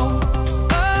fall.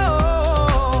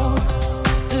 Oh,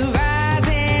 the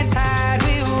rising tide.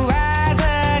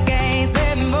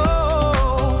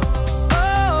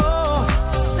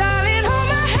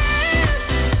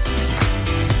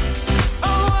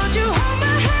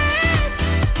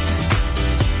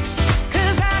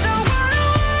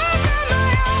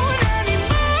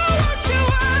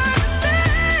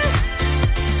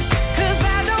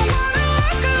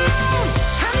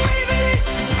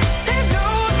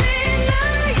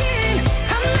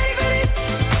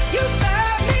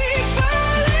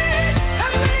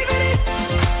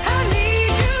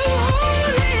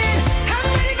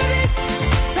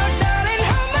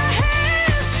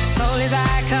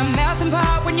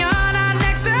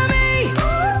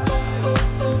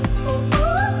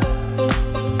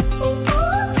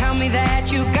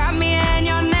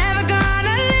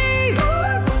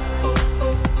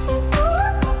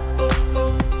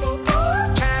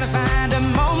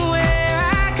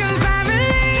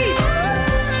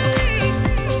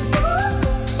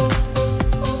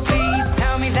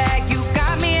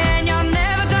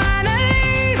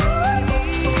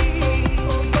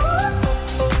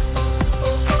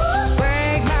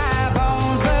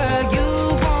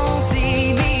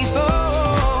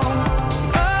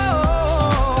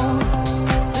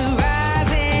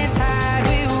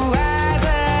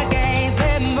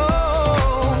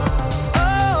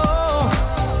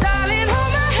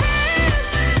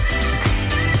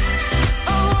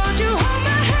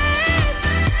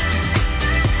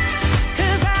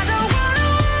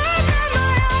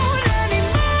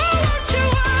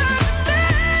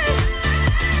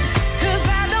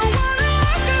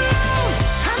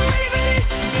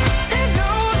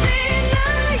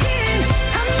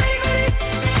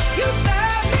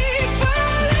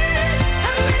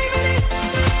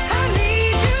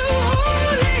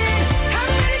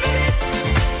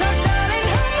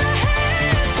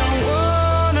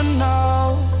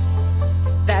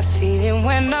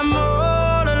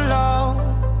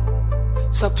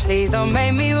 don't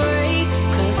make me wait,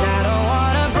 'cause I don't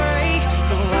wanna break,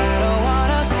 no, I don't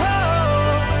wanna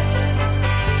fall.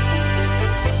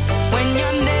 When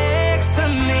you're next to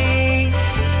me,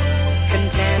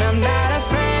 content, I'm not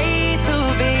afraid to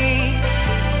be.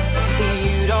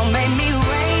 You don't make me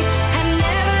wait, and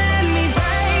never let me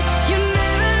break, you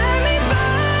never let me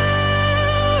fall.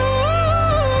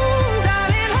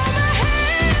 Darling, hold my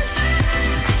hand.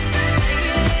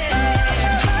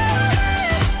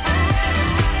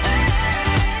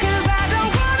 'Cause I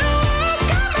don't wanna walk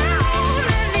on my own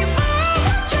anymore,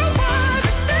 but you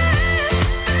understand.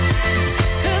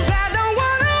 'Cause I don't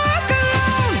wanna walk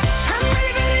alone. I'm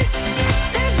ready for this,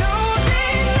 there's no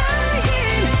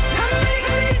denying. I'm ready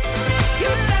for this, you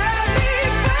stop me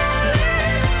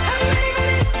falling. I'm ready for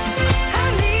this, I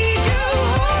need you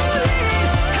holding.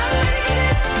 I'm ready for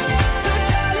this, so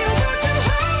darling, won't you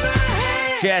hold my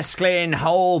hand? Jess Glynn,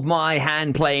 Hold My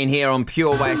Hand, playing here on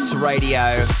Pure West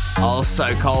Radio.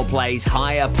 Also Coldplay's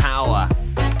Higher Power.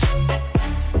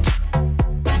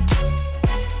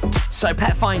 So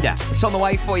Pet Finder, it's on the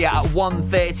way for you at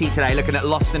 1:30 today, looking at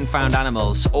lost and found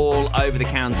animals all over the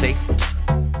county.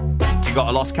 If you've got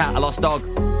a lost cat, a lost dog,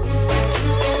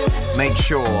 make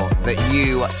sure that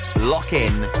you lock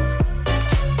in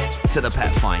to the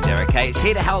Pet Finder, okay? It's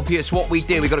here to help you. It's what we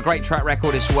do. We've got a great track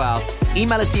record as well.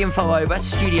 Email us the info over,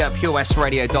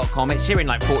 studio@purewestradio.com. It's here in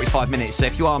like 45 minutes, so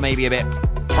if you are maybe a bit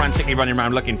frantically running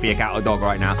around looking for your cat or dog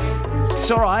right now,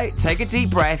 it's all right. Take a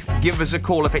deep breath. Give us a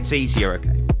call if it's easier, okay?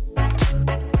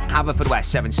 Haverfordwest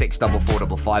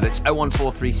 764455. That's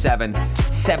 01437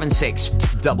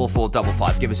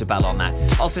 764455. Give us a bell on that.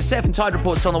 Also, surf and tide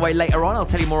reports on the way later on. I'll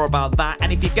tell you more about that.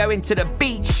 And if you're going to the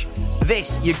beach,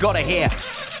 this you got to hear.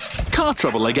 Car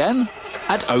trouble again?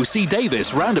 At OC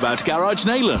Davis Roundabout Garage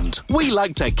Neyland, we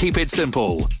like to keep it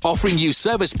simple, offering you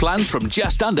service plans from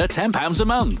just under £10 a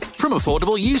month, from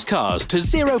affordable used cars to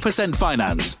 0%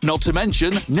 finance, not to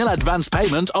mention nil advance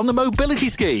payment on the mobility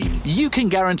scheme. You can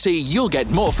guarantee you'll get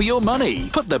more for your money.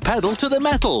 Put the pedal to the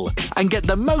metal and get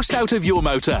the most out of your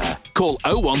motor. Call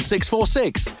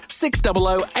 01646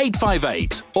 600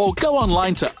 858 or go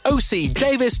online to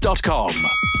ocdavis.com.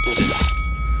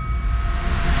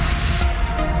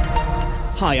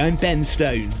 Hi, I'm Ben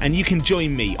Stone, and you can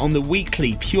join me on the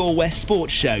weekly Pure West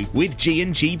Sports Show with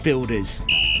G&G Builders.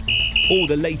 All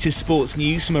the latest sports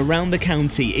news from around the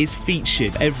county is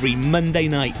featured every Monday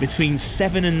night between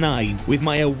 7 and 9 with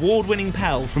my award-winning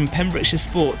pal from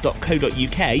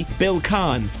PembrokeshireSport.co.uk, Bill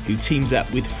Kahn, who teams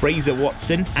up with Fraser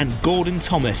Watson and Gordon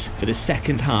Thomas for the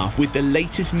second half with the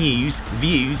latest news,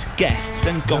 views, guests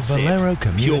and gossip. The Valero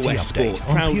Community Pure West Sport, Update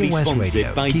on proudly Pure West sponsored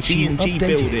Radio by keeps you G&G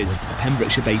updated Builders, a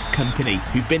Pembrokeshire-based company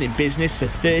who've been in business for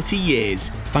 30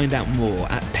 years. Find out more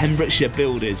at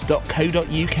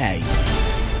PembrokeshireBuilders.co.uk.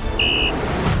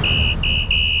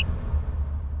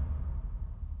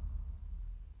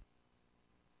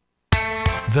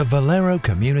 The Valero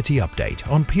Community Update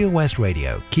on Pure West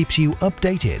Radio keeps you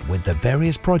updated with the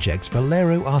various projects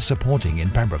Valero are supporting in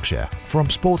Pembrokeshire, from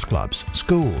sports clubs,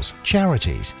 schools,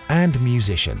 charities and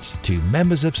musicians to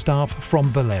members of staff from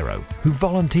Valero who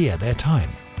volunteer their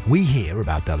time. We hear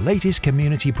about the latest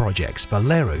community projects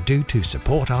Valero do to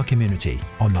support our community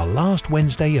on the last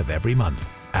Wednesday of every month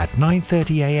at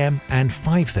 9:30 a.m. and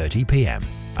 5:30 p.m.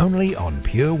 only on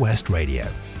Pure West Radio.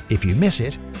 If you miss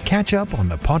it, catch up on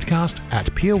the podcast at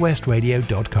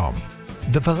purewestradio.com.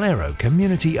 The Valero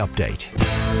Community Update.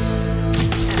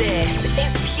 This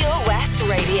is Pure West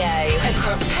Radio.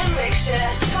 Across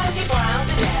Pembrokeshire, 24 hours a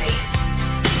day.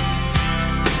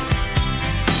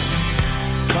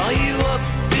 Call you up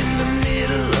in the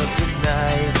middle of the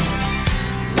night,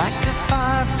 like a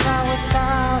firefly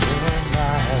without a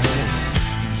light.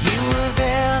 You were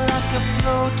there like a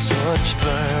blowtorch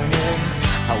burning.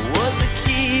 I was a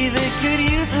key that could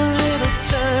use a little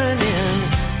turning.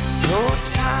 So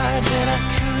tired that I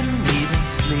couldn't even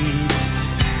sleep.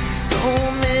 So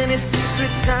many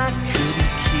secrets I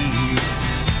couldn't keep.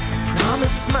 I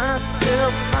promised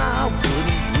myself I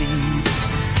wouldn't weep.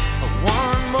 But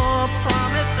one more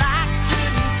promise I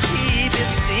couldn't keep.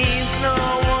 It seems no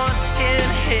one can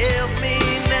help me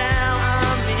now.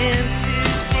 I'm in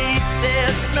too deep.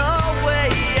 There's no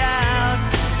way out.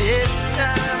 This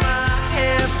time I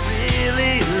have real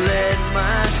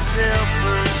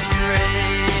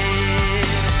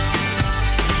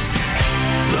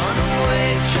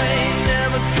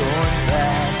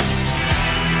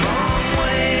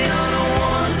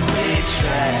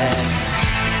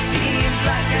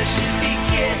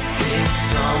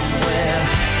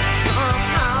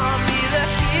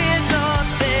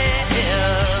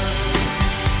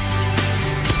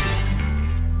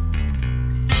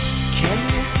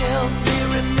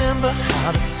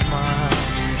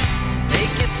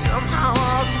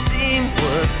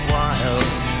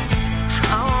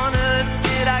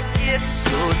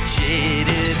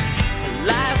faded.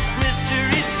 Life's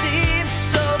mystery seems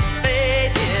so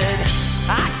faded.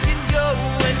 I can go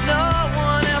where no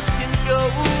one else can go.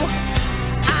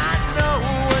 I know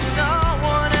what no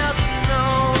one else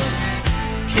knows.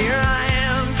 Here I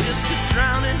am, just a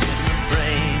drowning in the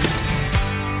brain,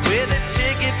 with a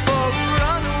ticket for a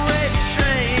runaway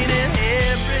train, and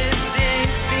everything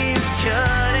seems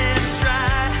cut and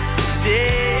dry.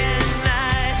 Day and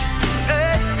night,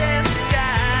 earth and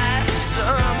sky.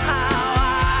 Somehow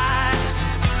I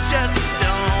just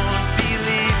don't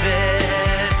believe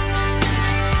it.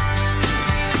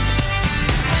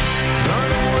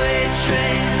 Runaway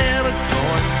train, never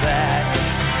going back.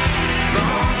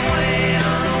 Wrong way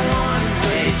on a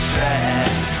one-way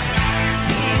track.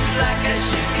 Seems like I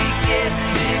should be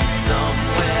getting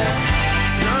somewhere.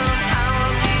 Somehow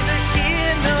I'm neither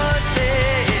here nor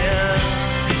there.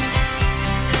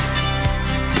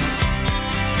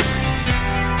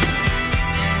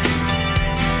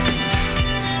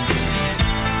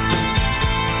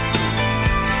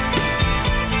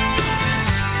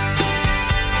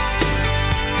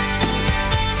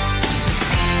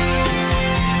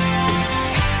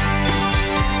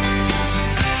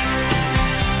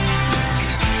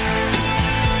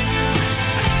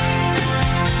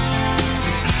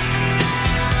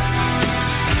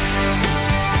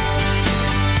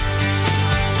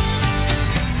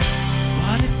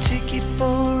 Bought a ticket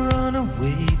for a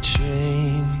runaway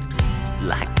train,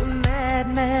 like a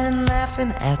madman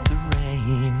laughing at the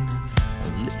rain. A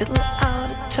little out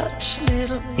of touch,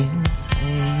 little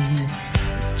insane.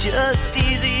 It's just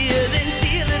easier than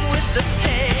dealing with the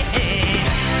pain.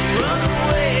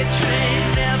 Runaway train,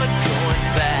 never going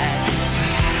back.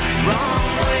 Wrong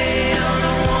way on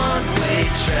a one-way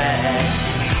track.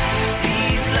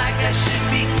 Seems like I should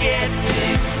be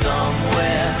getting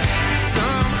somewhere.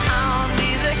 Somehow I'm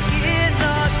neither here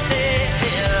nor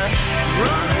there.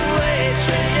 Runaway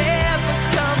train, never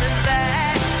coming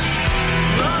back.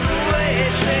 Runaway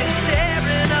train,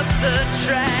 tearing up the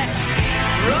track.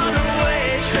 Runaway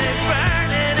train,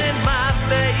 burning in my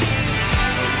face.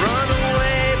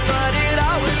 Runaway, but it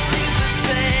always seems the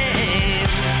same.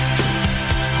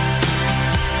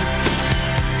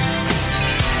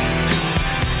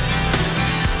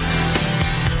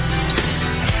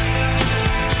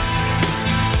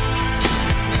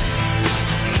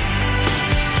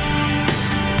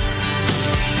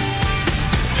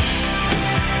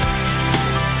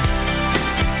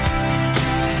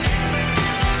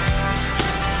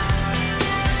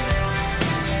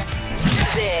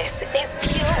 This is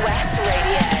Pure West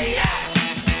Radio.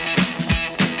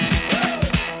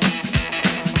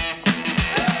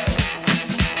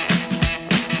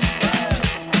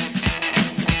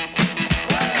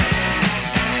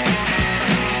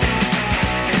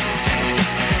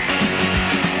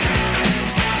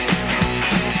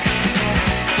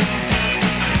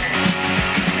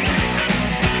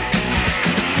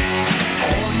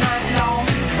 All night long,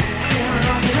 you've been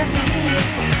looking at me.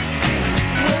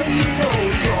 Well, you know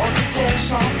you're the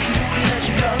dance on cue that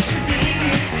you love to be.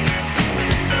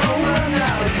 Oh, well,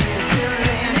 now you've been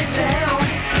laying it down.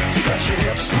 You got your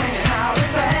hips swinging out of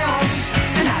bounds,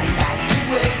 and I like the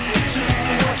way you do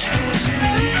what you're doing to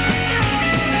me.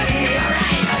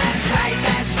 Alright, that's right,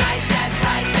 that's right, that's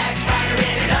right, that's right. I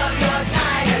really love your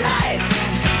tiger light,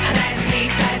 and that's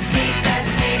neat, that's neat,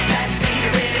 that's neat, that's neat. I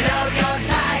really love your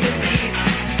tiger feet.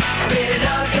 I really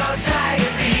love your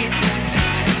tiger feet.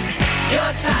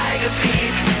 Your tiger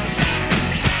feet.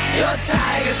 Your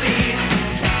tiger feet.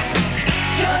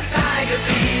 Your tiger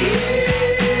feet.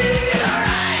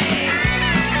 Alright.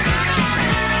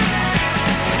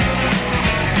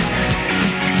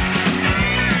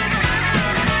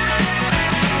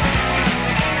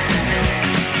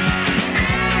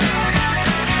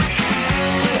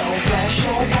 Well, flash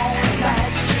your warning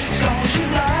lights just as long as you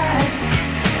like.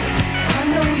 I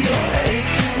know you're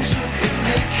aching to be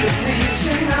making me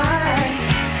tonight.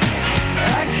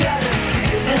 I got a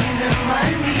feeling in my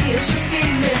knees, a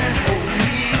feeling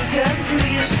only you can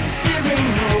please. There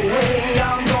ain't no way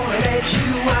I'm gonna let you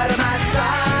out of my sight.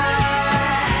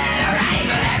 Alright,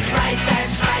 that's right,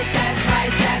 that's right, that's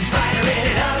right, that's right. I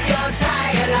really love your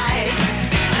tiger light,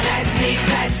 and that's neat,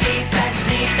 that's neat, that's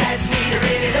neat, that's neat. I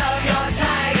really love your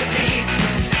tiger feet.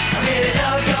 I really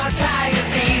love your tiger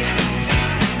feet.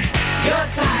 Your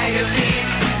tiger feet.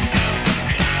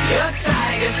 Your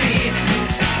tiger feet.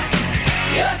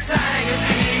 Your tiger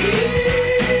feet.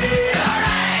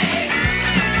 Alright.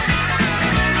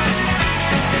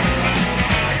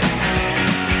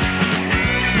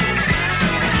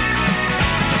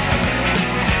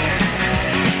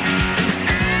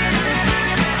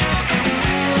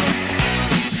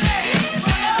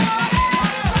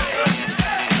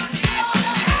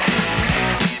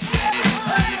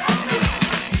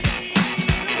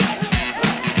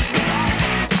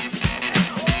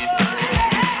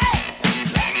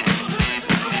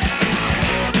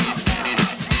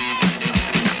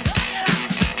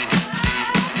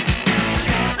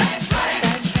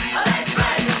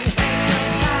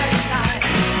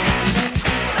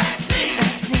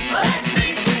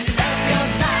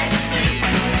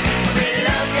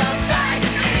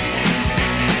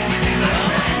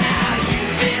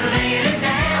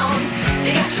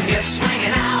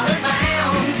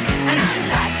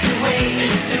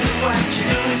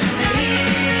 to me.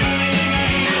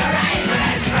 Alright,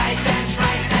 that's right, that's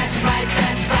right, that's right,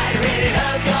 that's right. I really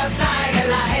love your tiger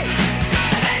light.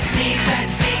 That's neat,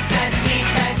 that's neat, that's neat,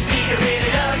 that's neat. I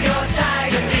really love your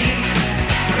tiger feet.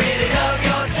 I really love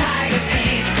your tiger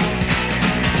feet.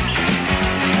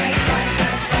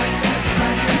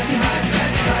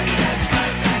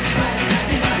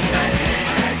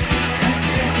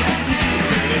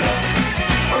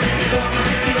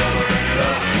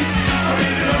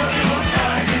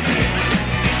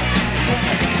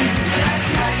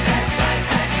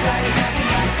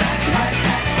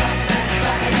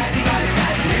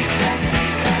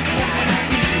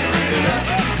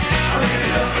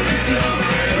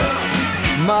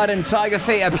 Mud and Tiger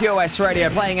Feet at Pure West Radio,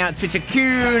 playing out to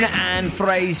Coon and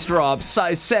Phrase Drop.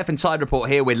 So, Surf and Tide Report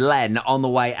here with Len on the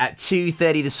way at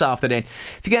 2:30 this afternoon.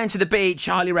 If you're going to the beach,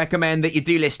 I highly recommend that you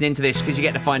do listen into this, because you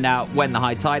get to find out when the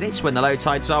high tide is, when the low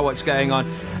tides are, what's going on.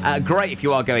 Great if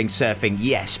you are going surfing,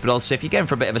 yes, but also if you're going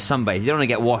for a bit of a sunbathe, you don't want to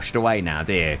get washed away now,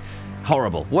 do you?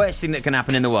 Horrible. Worst thing that can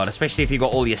happen in the world, especially if you've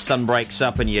got all your sun breaks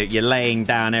up and you're laying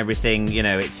down everything. You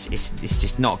know, it's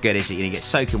just not good, is it? You get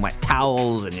soaking wet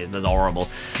towels and it's horrible.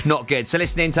 Not good. So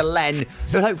listening to Len,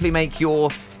 who'll hopefully make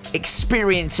your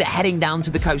experience at heading down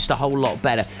to the coast a whole lot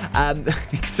better.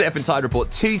 Surf and Tide Report,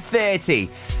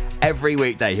 2:30 every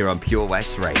weekday here on Pure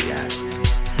West Radio.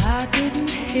 I didn't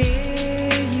hear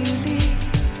you leave.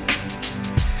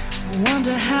 I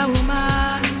wonder how am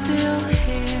I still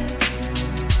here.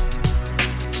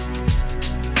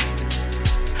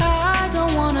 I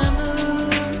don't wanna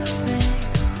move a thing.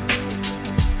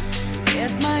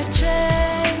 It might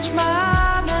change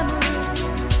my memory.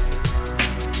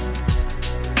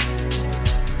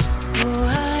 Oh,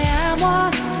 I am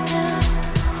what I am.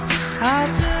 I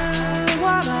do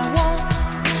what I want,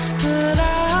 but I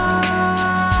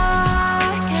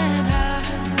can't hide.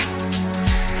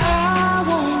 I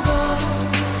won't go.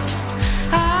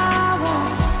 I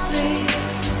won't sleep.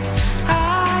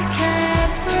 I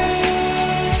can't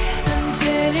breathe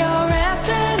until you're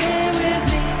resting here with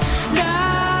me. No,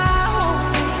 I won't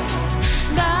leave.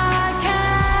 No, I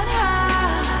can't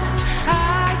hide. I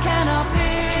cannot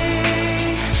be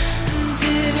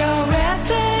until you're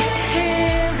resting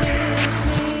here with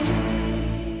me.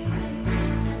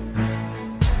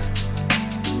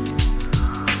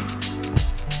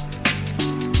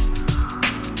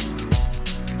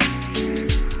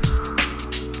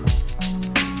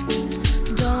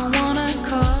 Don't wanna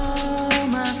call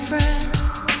my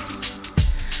friends.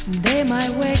 They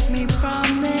might wake me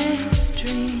from this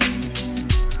dream.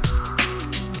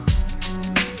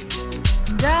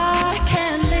 And I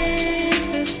can't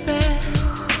leave this bed.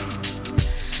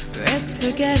 Risk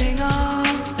forgetting all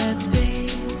that's been.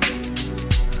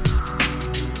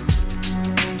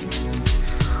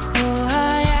 Oh,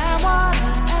 I am what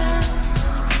I am.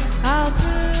 I'll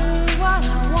do what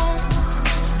I want,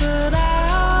 but I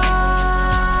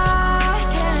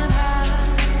can't hide.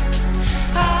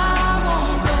 I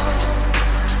won't go.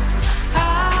 I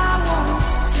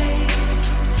won't sleep.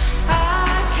 I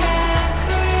can't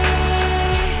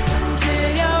breathe until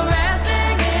you're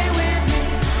resting here with me.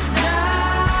 No,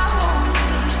 I won't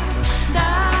leave. No,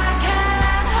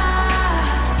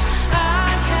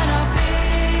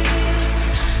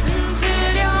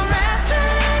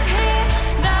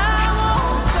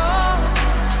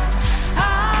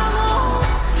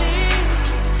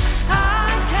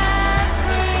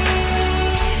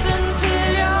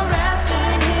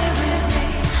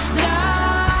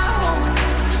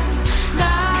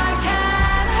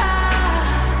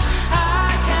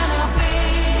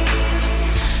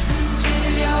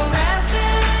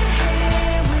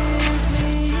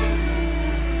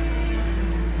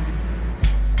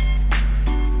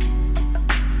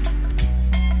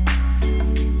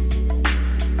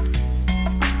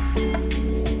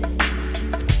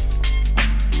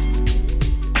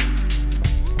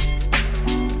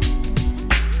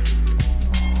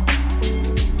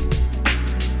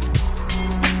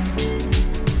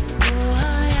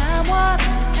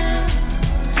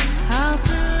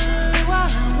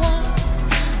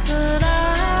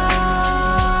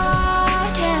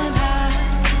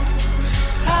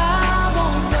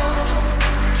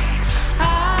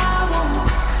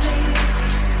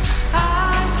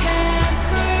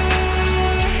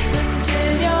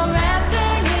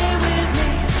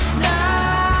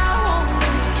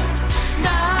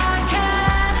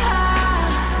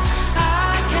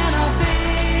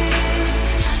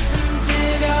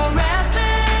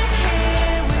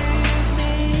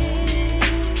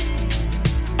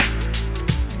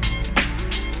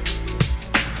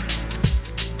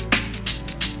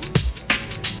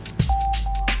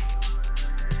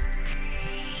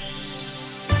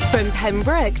 From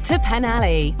Pembroke to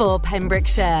Penalley for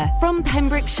Pembrokeshire. From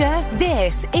Pembrokeshire,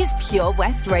 this is Pure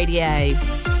West Radio.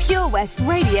 Pure West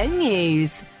Radio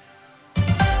News.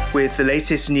 With the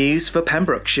latest news for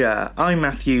Pembrokeshire, I'm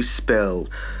Matthew Spill.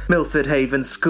 Milford Haven School